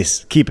the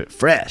ice. Keep it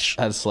fresh.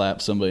 I'd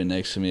slap somebody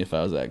next to me if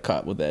I was that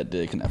caught with that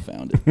dick and I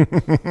found it.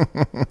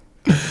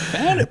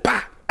 Found it,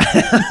 bah!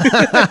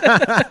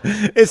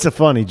 It's a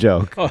funny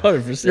joke.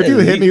 100%. If you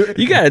hit me,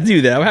 you got to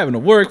do that. I'm having to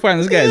work, find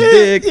this guy's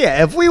dick.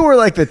 Yeah, if we were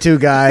like the two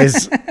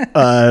guys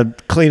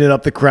cleaning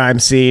up the crime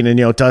scene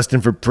and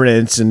dusting for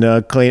prints and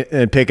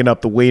picking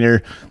up the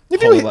wiener.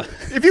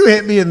 If you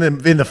hit me in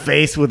the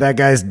face with that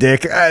guy's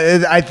dick,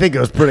 I think it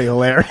was pretty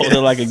hilarious. Hold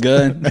it like a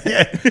gun.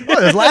 Yeah.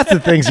 Well, there's lots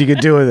of things you could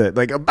do with it,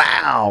 like a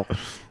bow.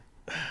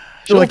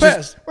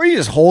 Or you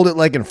just hold it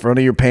like in front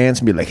of your pants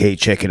and be like, "Hey,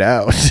 check it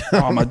out."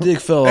 Oh, my dick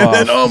fell off.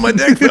 And then, my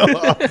dick fell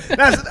off.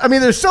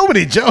 There's so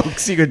many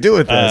jokes you could do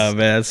with this. Oh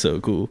man, that's so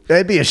cool.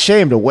 They'd be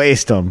ashamed to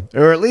waste them,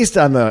 or at least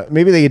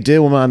maybe they could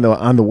do them on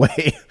the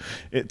way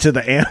to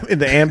in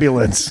the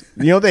ambulance.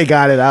 They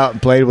got it out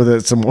and played with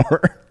it some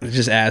more.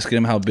 Just asking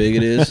him how big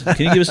it is.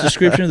 Can you give us a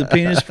description of the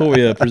penis before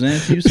we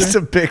present it to you, sir?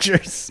 Some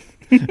pictures.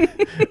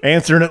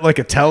 Answering it like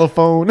a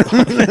telephone.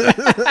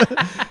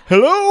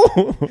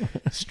 Hello?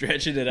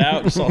 Stretching it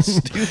out, just all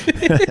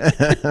stupid.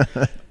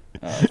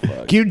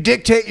 Can you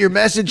dictate your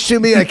message to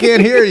me? I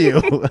can't hear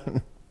you.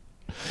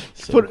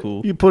 So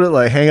cool. You put it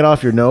like hanging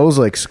off your nose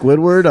like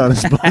Squidward on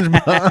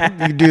SpongeBob.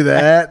 You can do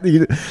that.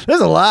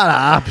 There's a lot of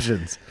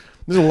options.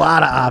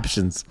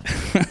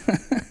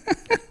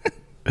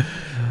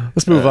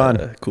 Let's move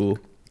on. Cool.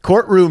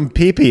 Courtroom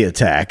pee-pee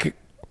attack.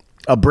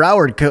 A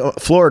Broward,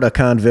 Florida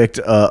convict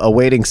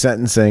awaiting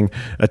sentencing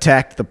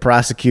attacked the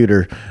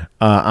prosecutor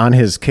on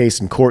his case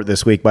in court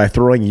this week by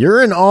throwing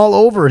urine all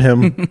over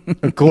him,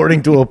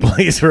 according to a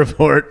police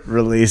report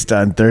released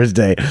on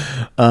Thursday.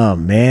 Oh,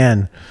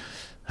 man.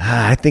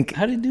 I think...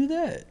 How did he do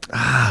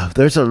that?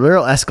 There's a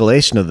real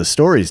escalation of the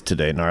stories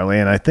today, Gnarly,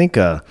 and I think...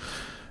 I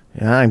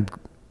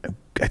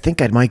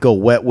think I might go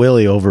wet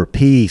willy over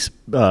pee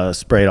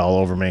sprayed all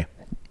over me.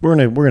 We're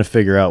gonna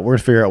figure out where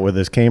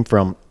this came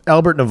from.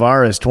 Albert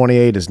Navarez,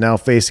 28, is now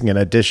facing an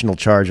additional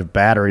charge of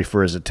battery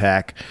for his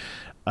attack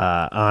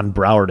on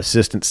Broward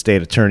Assistant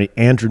State Attorney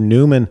Andrew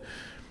Newman.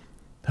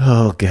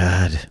 Oh,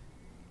 God.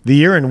 The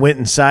urine went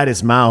inside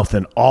his mouth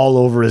and all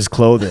over his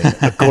clothing,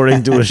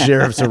 according to a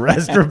sheriff's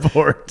arrest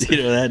report.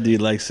 You know, that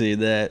dude likes seeing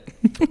that.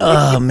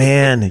 Oh,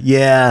 man.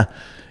 Yeah.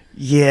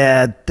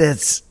 Yeah,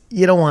 that's...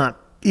 You don't want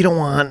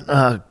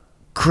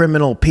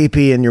criminal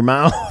pee-pee in your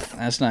mouth.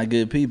 That's not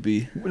good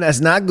pee-pee.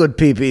 That's not good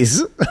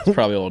pee-pees. It's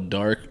probably all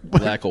dark,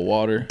 lack of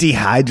water.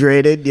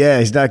 Dehydrated. Yeah,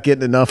 he's not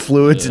getting enough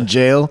fluids in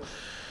jail.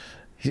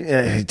 He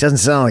doesn't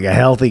sound like a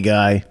healthy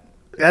guy.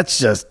 That's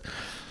just...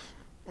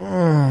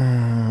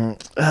 what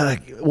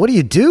do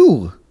you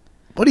do?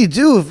 What do you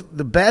do if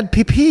the bad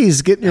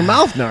pee-pees get in your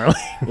mouth gnarly?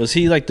 Was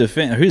he like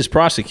defending? He was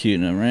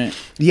prosecuting him, right?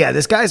 Yeah,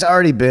 this guy's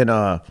already been...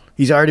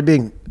 he's already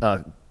been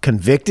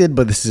convicted,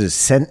 but this is his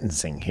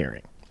sentencing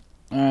hearing.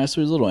 All right,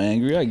 so he's a little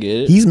angry. I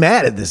get it. He's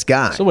mad at this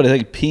guy. So what, did he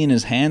like pee in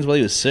his hands while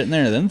he was sitting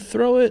there and then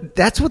throw it?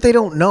 That's what they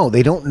don't know.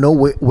 They don't know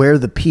where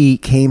the pee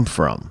came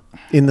from.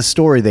 In the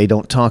story, they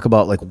don't talk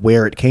about like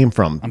where it came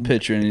from. I'm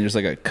picturing there's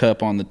like a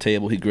cup on the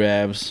table he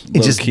grabs.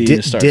 It just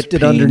dipped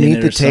it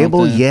underneath the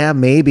table. Something. Yeah,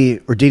 maybe.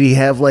 Or did he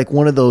have like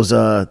one of those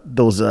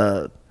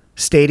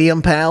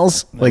stadium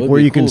pals, like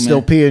where you can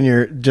still pee and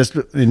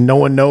and no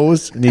one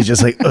knows, and he's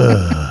just like,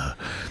 ugh.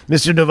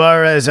 Mr.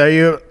 Navarez, are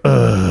you?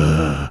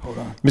 Hold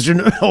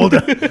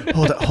on.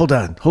 Hold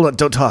on.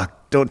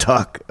 Don't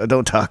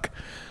talk.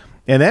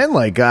 And then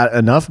like got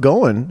enough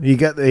going. He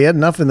had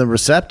enough in the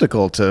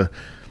receptacle to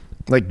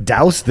like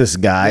douse this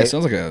guy. Yeah, it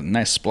sounds like a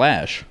nice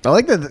splash. I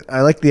like that.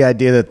 I like the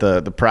idea that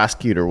the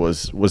prosecutor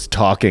was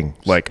talking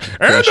like,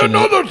 and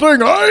another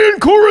thing, I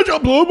encourage a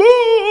blah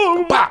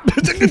blah.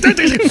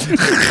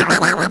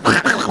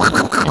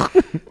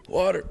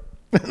 Water.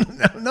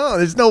 No,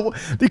 there's no.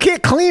 You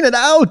can't clean it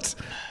out.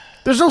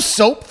 There's no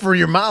soap for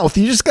your mouth.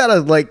 You just gotta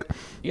like.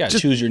 You gotta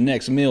choose your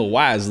next meal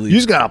wisely. You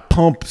just gotta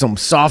pump some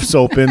soft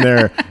soap in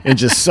there and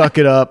just suck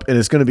it up, and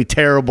it's gonna be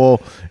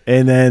terrible.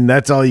 And then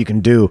that's all you can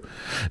do.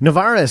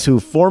 Navarez, who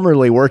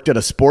formerly worked at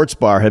a sports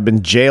bar, had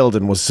been jailed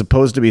and was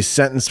supposed to be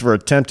sentenced for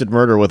attempted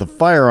murder with a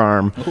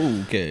firearm.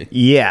 Okay.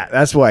 Yeah,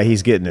 that's why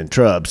he's getting in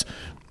trubs.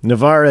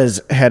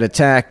 Navarez had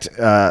attacked.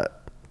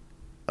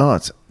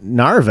 It's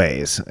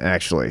Narvaez,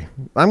 actually.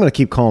 I'm going to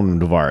keep calling him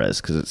Navarez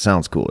because it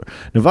sounds cooler.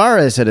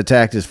 Navarez had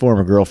attacked his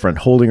former girlfriend,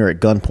 holding her at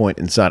gunpoint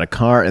inside a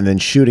car and then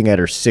shooting at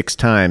her 6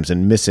 times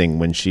and missing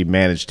when she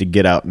managed to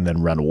get out and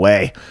then run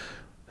away.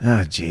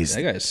 Oh, jeez.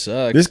 That guy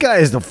sucks. This guy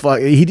is the fuck.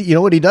 You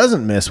know what he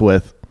doesn't miss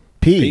with?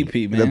 Pee.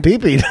 Pee-pee, man. The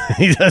pee-pee.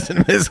 He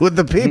doesn't miss with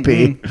the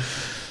pee-pee.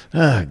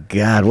 Oh,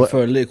 God. What?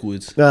 For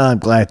liquids. Oh, I'm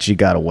glad she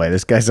got away.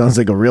 This guy sounds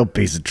like a real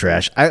piece of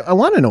trash. I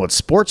want to know what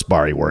sports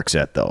bar he works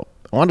at, though.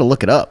 I wanted to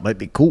look it up. Might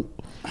be cool.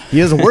 He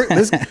doesn't work.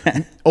 This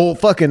old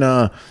fucking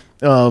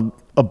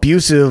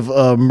abusive,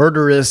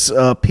 murderous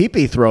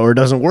pee-pee thrower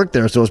doesn't work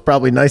there, so it's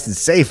probably nice and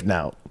safe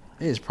now.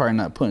 He's probably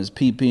not putting his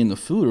pee-pee in the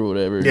food or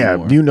whatever Yeah,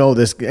 anymore. you know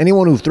this.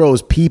 Anyone who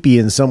throws pee-pee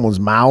in someone's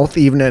mouth,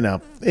 even in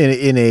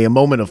a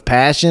moment of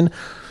passion,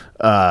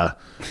 that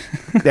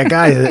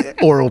guy,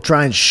 or will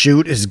try and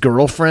shoot his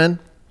girlfriend.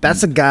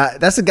 That's a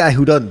guy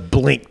who doesn't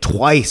blink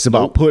twice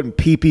about putting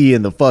pee-pee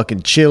in the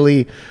fucking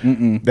chili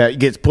that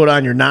gets put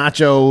on your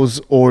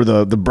nachos, or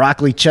the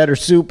broccoli cheddar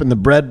soup in the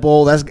bread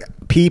bowl. That's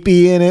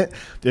pee-pee in it.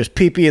 There's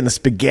pee-pee in the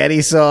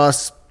spaghetti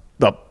sauce,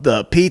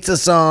 the pizza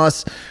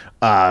sauce.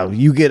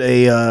 You get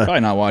a probably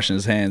not washing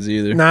his hands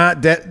either.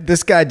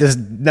 This guy does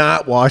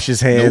not wash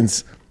his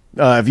hands.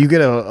 If you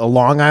get a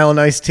Long Island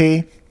iced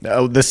tea,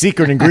 the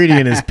secret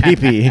ingredient is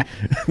pee-pee.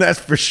 That's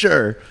for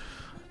sure.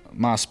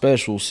 My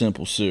special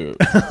simple syrup.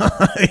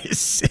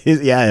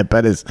 Yeah, I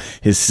bet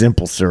his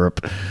simple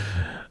syrup.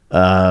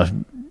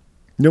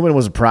 Newman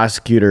was a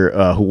prosecutor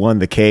who won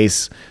the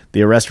case.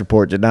 The arrest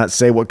report did not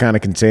say what kind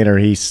of container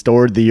he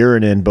stored the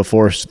urine in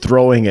before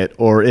throwing it,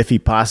 or if he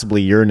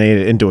possibly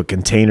urinated into a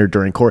container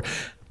during court.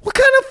 What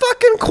kind of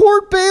fucking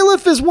court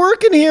bailiff is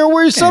working here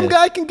where some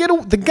guy can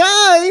the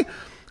guy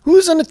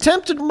who's an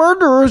attempted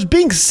murderer who's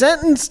being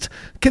sentenced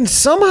can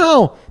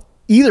somehow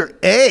either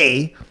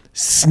A,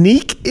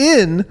 sneak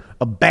in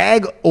a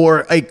bag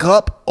or a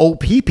cup of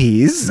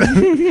pee-pees,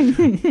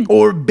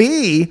 or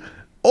B,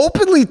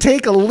 openly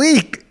take a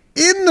leak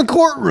in the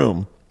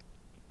courtroom.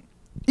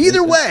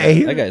 Either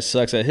way, that guy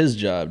sucks at his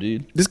job,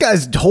 dude. This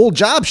guy's whole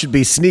job should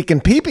be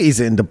sneaking pee-pees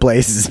into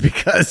places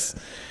because,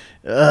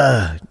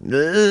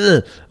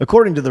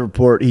 according to the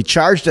report, he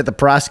charged at the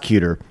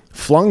prosecutor,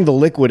 flung the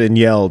liquid and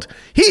yelled,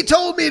 "He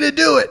told me to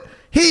do it!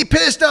 He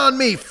pissed on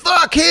me!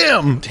 Fuck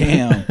him!"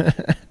 Damn.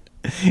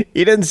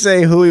 He didn't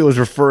say who he was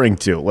referring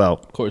to. Well,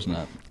 Of course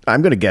not.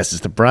 I'm going to guess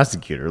it's the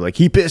prosecutor. Like,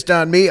 he pissed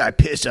on me, I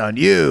pissed on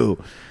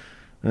you.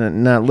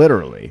 Not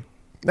literally.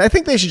 I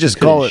think they should just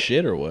call it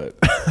shit or what?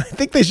 I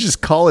think they should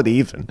just call it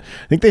even.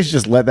 I think they should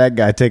just let that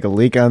guy take a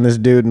leak on this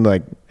dude and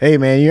like, hey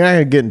man, you're not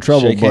gonna get in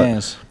trouble, Shake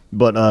hands.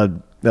 but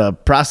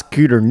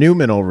Prosecutor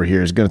Newman over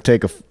here is going to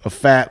take a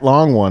fat,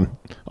 long one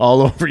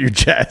all over your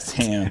chest.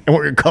 Damn. And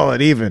we're going to call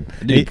it even.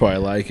 Dude probably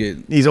like it.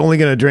 He's only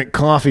going to drink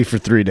coffee for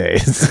 3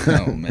 days.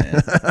 Oh,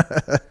 man.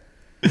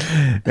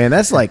 Man,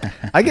 that's like,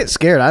 I get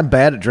scared. I'm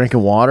bad at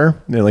drinking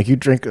water. You know, like you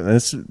drink,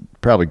 it's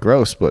probably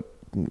gross, but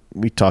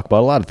we talk about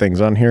a lot of things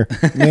on here.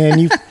 Man,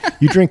 you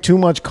drink too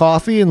much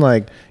coffee and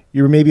like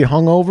you're maybe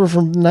hungover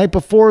from the night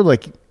before.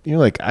 Like, you're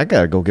like, I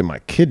got to go get my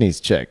kidneys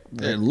checked.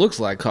 It looks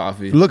like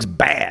coffee. It looks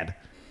bad.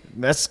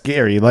 That's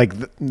scary. Like,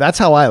 that's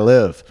how I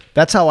live.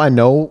 That's how I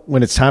know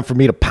when it's time for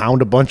me to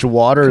pound a bunch of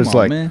water. It's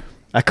like, man.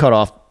 I cut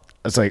off.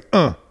 It's like,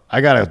 I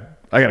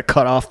gotta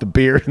cut off the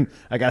beer and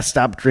I gotta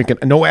stop drinking.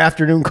 No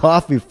afternoon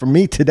coffee for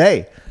me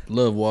today.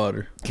 Love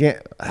water. I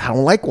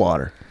don't like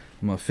water.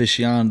 I'm a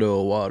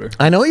aficionado of water.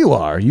 I know you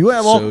are. You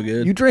have so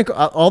good. You drink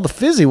all the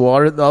fizzy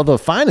water, all the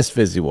finest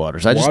fizzy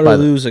waters.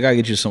 Waterloos. I gotta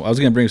get you some. I was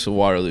gonna bring some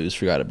Waterloos.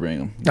 Forgot to bring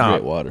them.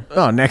 Great water.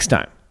 Oh, next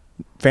time,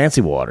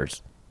 fancy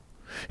waters.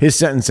 His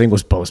sentencing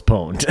was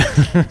postponed.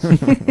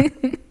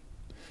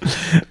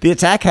 The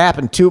attack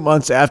happened 2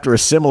 months after a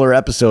similar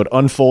episode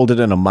unfolded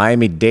in a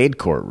Miami-Dade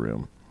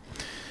courtroom.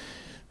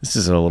 This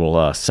is a little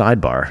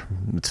sidebar.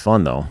 It's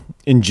fun, though.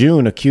 In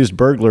June, accused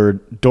burglar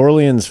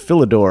Dorleans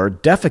Philidor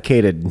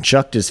defecated and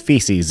chucked his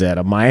feces at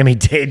a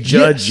Miami-Dade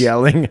judge,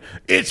 yelling,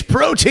 "It's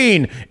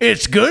protein!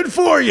 It's good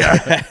for you!"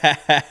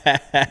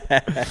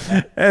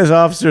 As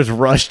officers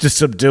rushed to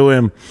subdue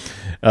him,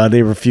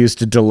 they refused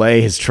to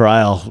delay his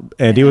trial,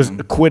 and he was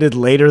acquitted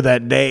later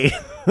that day.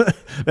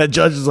 That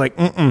judge is like,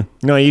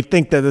 no, you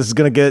think that this is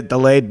going to get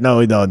delayed? No.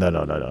 You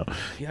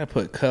gotta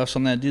put cuffs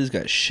on that dude. He's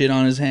got shit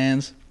on his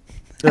hands.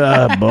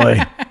 Oh,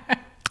 boy.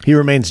 He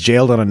remains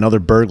jailed on another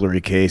burglary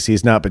case.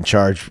 He's not been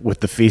charged with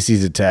the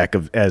feces attack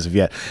as of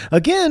yet.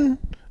 Again,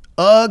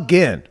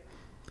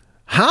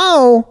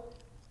 how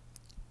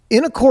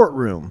in a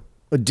courtroom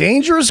a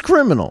dangerous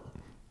criminal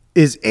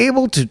is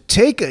able to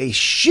take a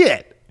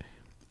shit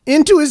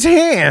into his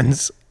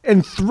hands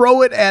and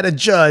throw it at a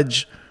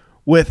judge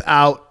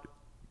without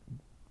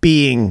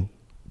being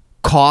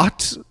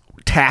caught,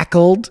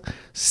 tackled,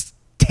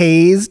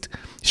 tased,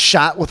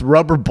 shot with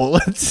rubber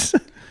bullets?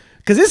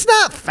 Because it's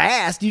not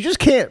fast. You just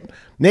can't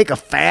make a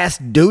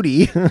fast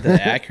duty.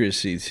 The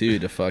accuracy, too,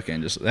 to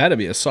fucking just... That'd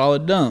be a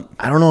solid dump.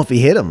 I don't know if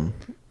he hit him.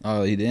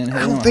 Oh, he didn't hit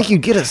him? I don't think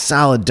you'd get a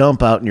solid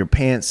dump out in your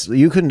pants.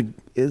 You couldn't...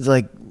 It's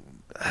like...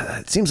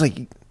 It seems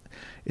like...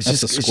 It's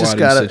that's just, a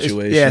squatting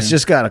situation. It's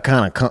just got to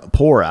kind of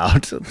pour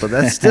out. But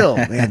that's still...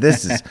 man,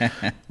 this is...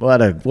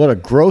 What a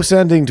gross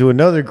ending to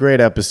another great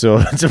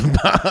episode. It's an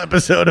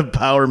episode of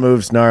Power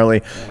Moves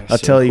Gnarly. I'll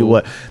tell you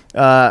what.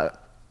 5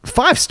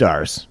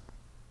 stars.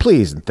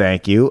 Please and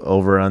thank you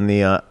over on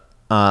the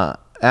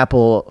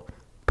Apple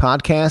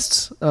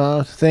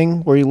Podcasts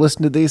thing where you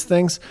listen to these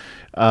things.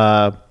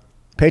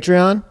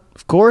 Patreon,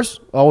 of course,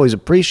 always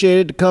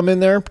appreciated to come in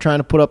there. Trying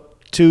to put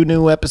up 2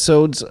 new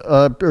episodes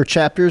or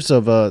chapters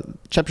of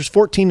chapters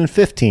 14 and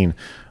 15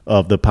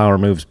 of the Power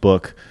Moves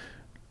book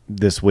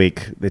this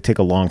week. They take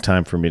a long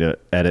time for me to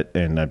edit,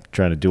 and I'm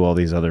trying to do all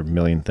these other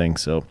million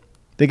things, so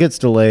it gets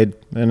delayed.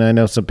 And I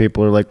know some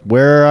people are like,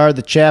 where are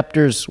the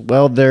chapters?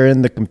 Well, they're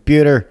in the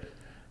computer.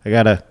 I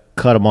got to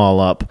cut them all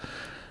up.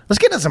 Let's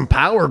get into some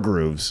power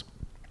grooves.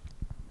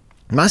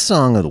 My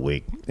song of the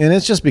week, and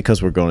it's just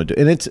because we're going to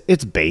do it, and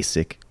it's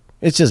basic.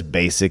 It's just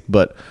basic,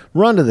 but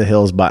Run to the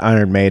Hills by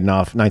Iron Maiden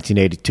off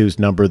 1982's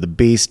Number of the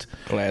Beast.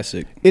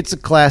 Classic. It's a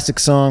classic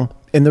song,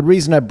 and the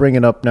reason I bring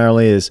it up,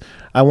 Gnarly, is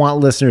I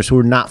want listeners who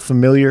are not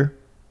familiar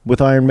with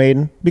Iron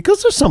Maiden,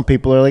 because there's some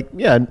people who are like,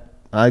 yeah,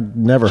 I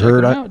never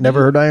heard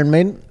Iron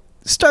Maiden.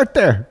 Start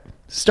there.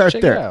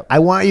 Check there. I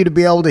want you to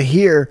be able to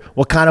hear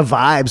what kind of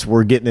vibes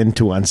we're getting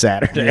into on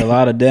Saturday. Yeah, a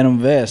lot of denim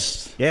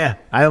vests. Yeah,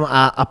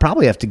 I'll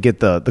probably have to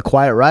get the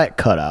Quiet Riot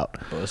cut out.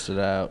 Bust it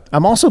out.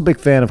 I'm also a big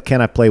fan of Can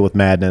I Play With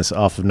Madness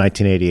off of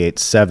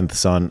 1988's Seventh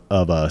Son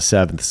of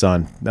Seventh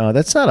Son.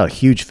 That's not a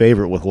huge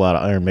favorite with a lot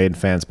of Iron Maiden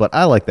fans, but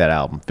I like that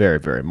album very,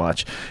 very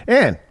much.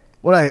 And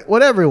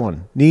what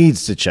everyone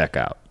needs to check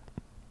out,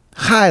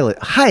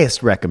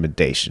 highest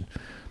recommendation,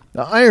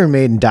 the Iron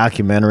Maiden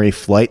documentary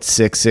Flight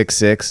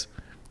 666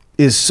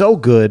 is so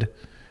good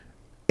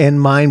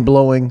and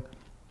mind-blowing.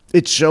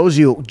 It shows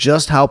you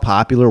just how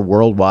popular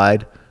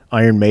worldwide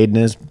Iron Maiden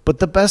is. But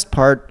the best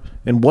part,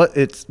 and what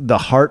it's the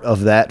heart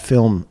of that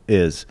film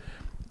is,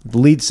 the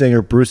lead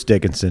singer Bruce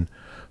Dickinson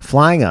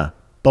flying a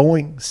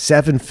Boeing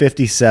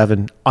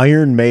 757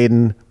 Iron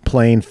Maiden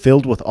plane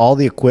filled with all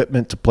the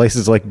equipment to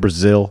places like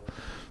Brazil.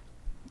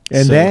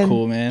 And so then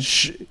cool, man.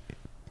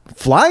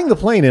 Flying the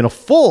plane in a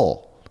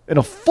full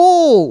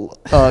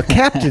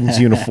captain's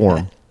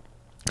uniform.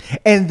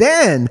 And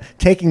then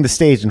taking the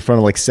stage in front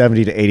of like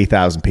 70 to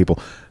 80,000 people.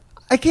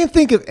 I can't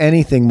think of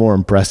anything more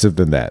impressive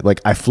than that.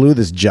 Like, I flew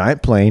this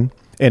giant plane,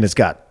 and it's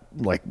got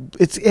like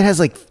it has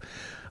like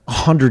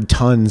 100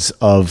 tons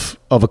of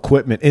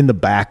equipment in the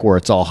back where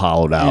it's all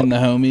hollowed out. And the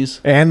homies.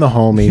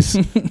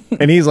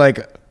 And he's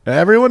like,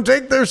 Everyone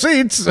take their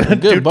seats.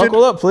 Good.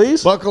 Buckle up,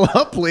 please. Buckle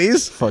up,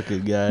 please.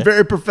 Fucking guy.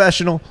 Very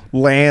professional.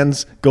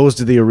 Lands, goes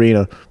to the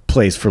arena,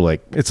 plays for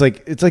it's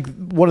like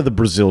one of the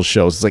Brazil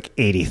shows. It's like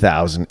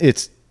 80,000.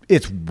 It's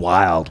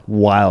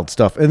wild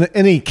stuff,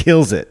 and he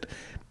kills it.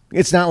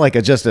 It's not like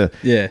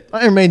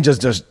Iron Maiden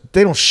just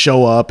they don't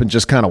show up and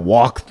just kind of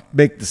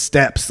make the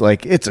steps.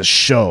 Like, it's a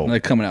show. They're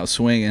coming out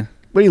swinging.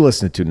 What are you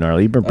listening to,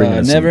 Gnarly? You've been bringing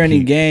us Never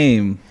Ending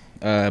Game,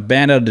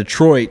 band out of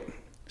Detroit,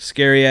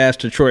 scary ass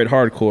Detroit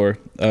hardcore.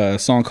 A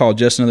song called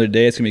Just Another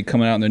Day. It's gonna be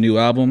coming out in their new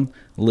album.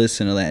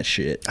 Listen to that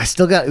shit. I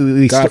still got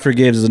God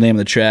Forgives is the name of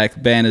the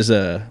track. Band is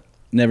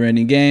Never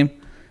Ending Game.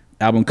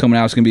 Album coming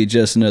out is gonna be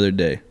Just Another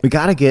Day. We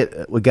gotta get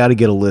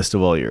a list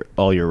of all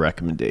your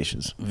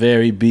recommendations.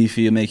 Very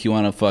beefy, it'll make you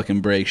want to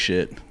fucking break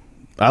shit.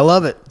 I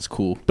love it. It's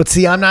cool. But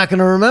see, I'm not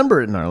gonna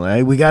remember it,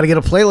 Gnarly. We gotta get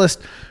a playlist,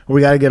 or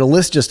we gotta get a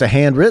list, just a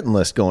handwritten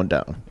list going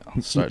down.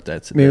 I'll start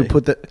that today. Maybe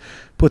put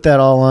that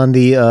all on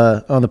the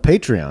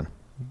Patreon.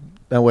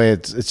 That way,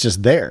 it's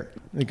just there.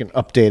 You can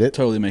update it.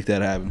 Totally make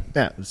that happen.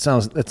 Yeah, it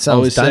sounds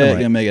Always say dynamite. it,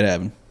 gonna make it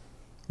happen.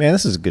 Man,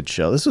 this is a good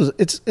show.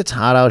 It's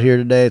hot out here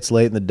today. It's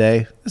late in the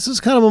day. This is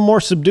kind of a more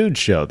subdued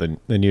show than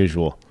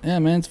usual. Yeah,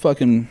 man, it's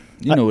fucking.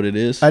 You know what it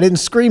is. I didn't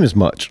scream as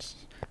much.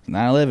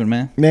 9/11,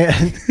 man.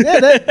 Man, yeah,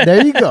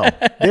 there you go.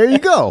 There you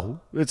go.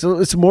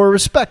 It's more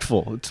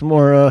respectful. It's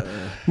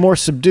more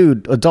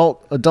subdued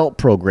adult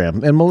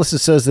program. And Melissa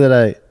says that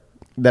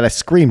I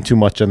scream too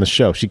much on the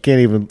show. She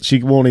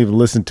won't even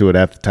listen to it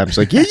half the time. She's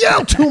like, you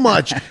yell too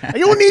much. I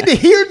don't need to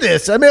hear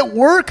this. I'm at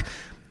work,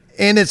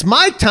 and it's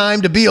my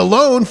time to be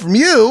alone from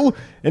you,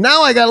 and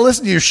now I got to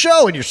listen to your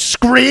show, and you're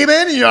screaming,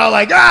 and you're all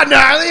like,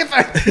 gnarly.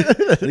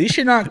 At least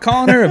you're not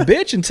calling her a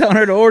bitch and telling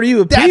her to order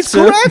you a That's pizza.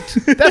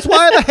 correct. That's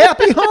why I have a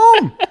happy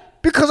home,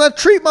 because I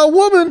treat my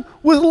woman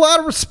with a lot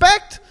of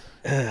respect.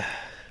 I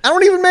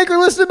don't even make her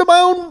listen to my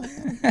own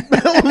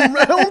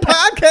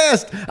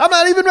podcast. I'm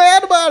not even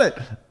mad about it.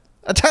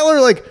 I tell her,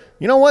 like,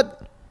 you know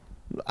what?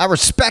 I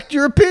respect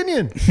your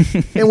opinion.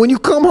 And when you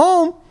come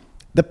home,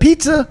 the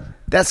pizza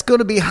that's going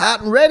to be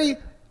hot and ready,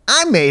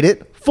 I made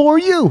it for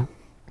you.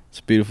 It's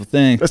a beautiful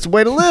thing. That's the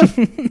way to live.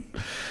 You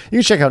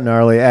can check out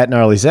Gnarly at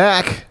Gnarly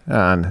Zach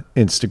on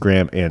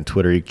Instagram and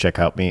Twitter. You can check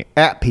out me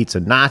at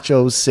Pizza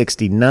Nachos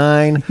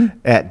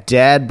 69, at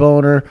Dad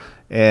Boner,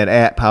 and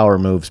at Power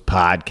Moves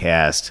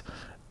Podcast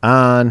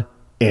on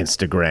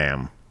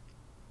Instagram.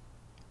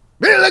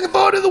 Really looking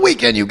forward to the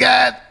weekend, you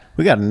guys.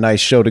 We got a nice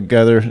show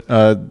together.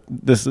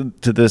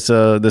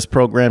 This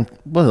program.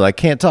 Well, I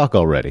can't talk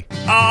already.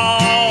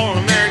 All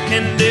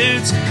American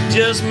dudes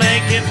just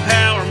making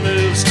power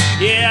moves.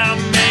 Yeah, I'm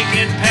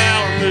making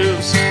power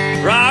moves.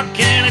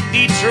 Rocking a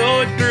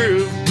Detroit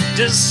groove.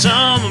 Just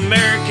some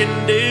American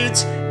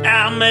dudes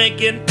out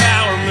making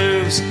power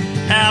moves.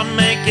 Out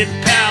making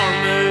power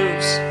moves.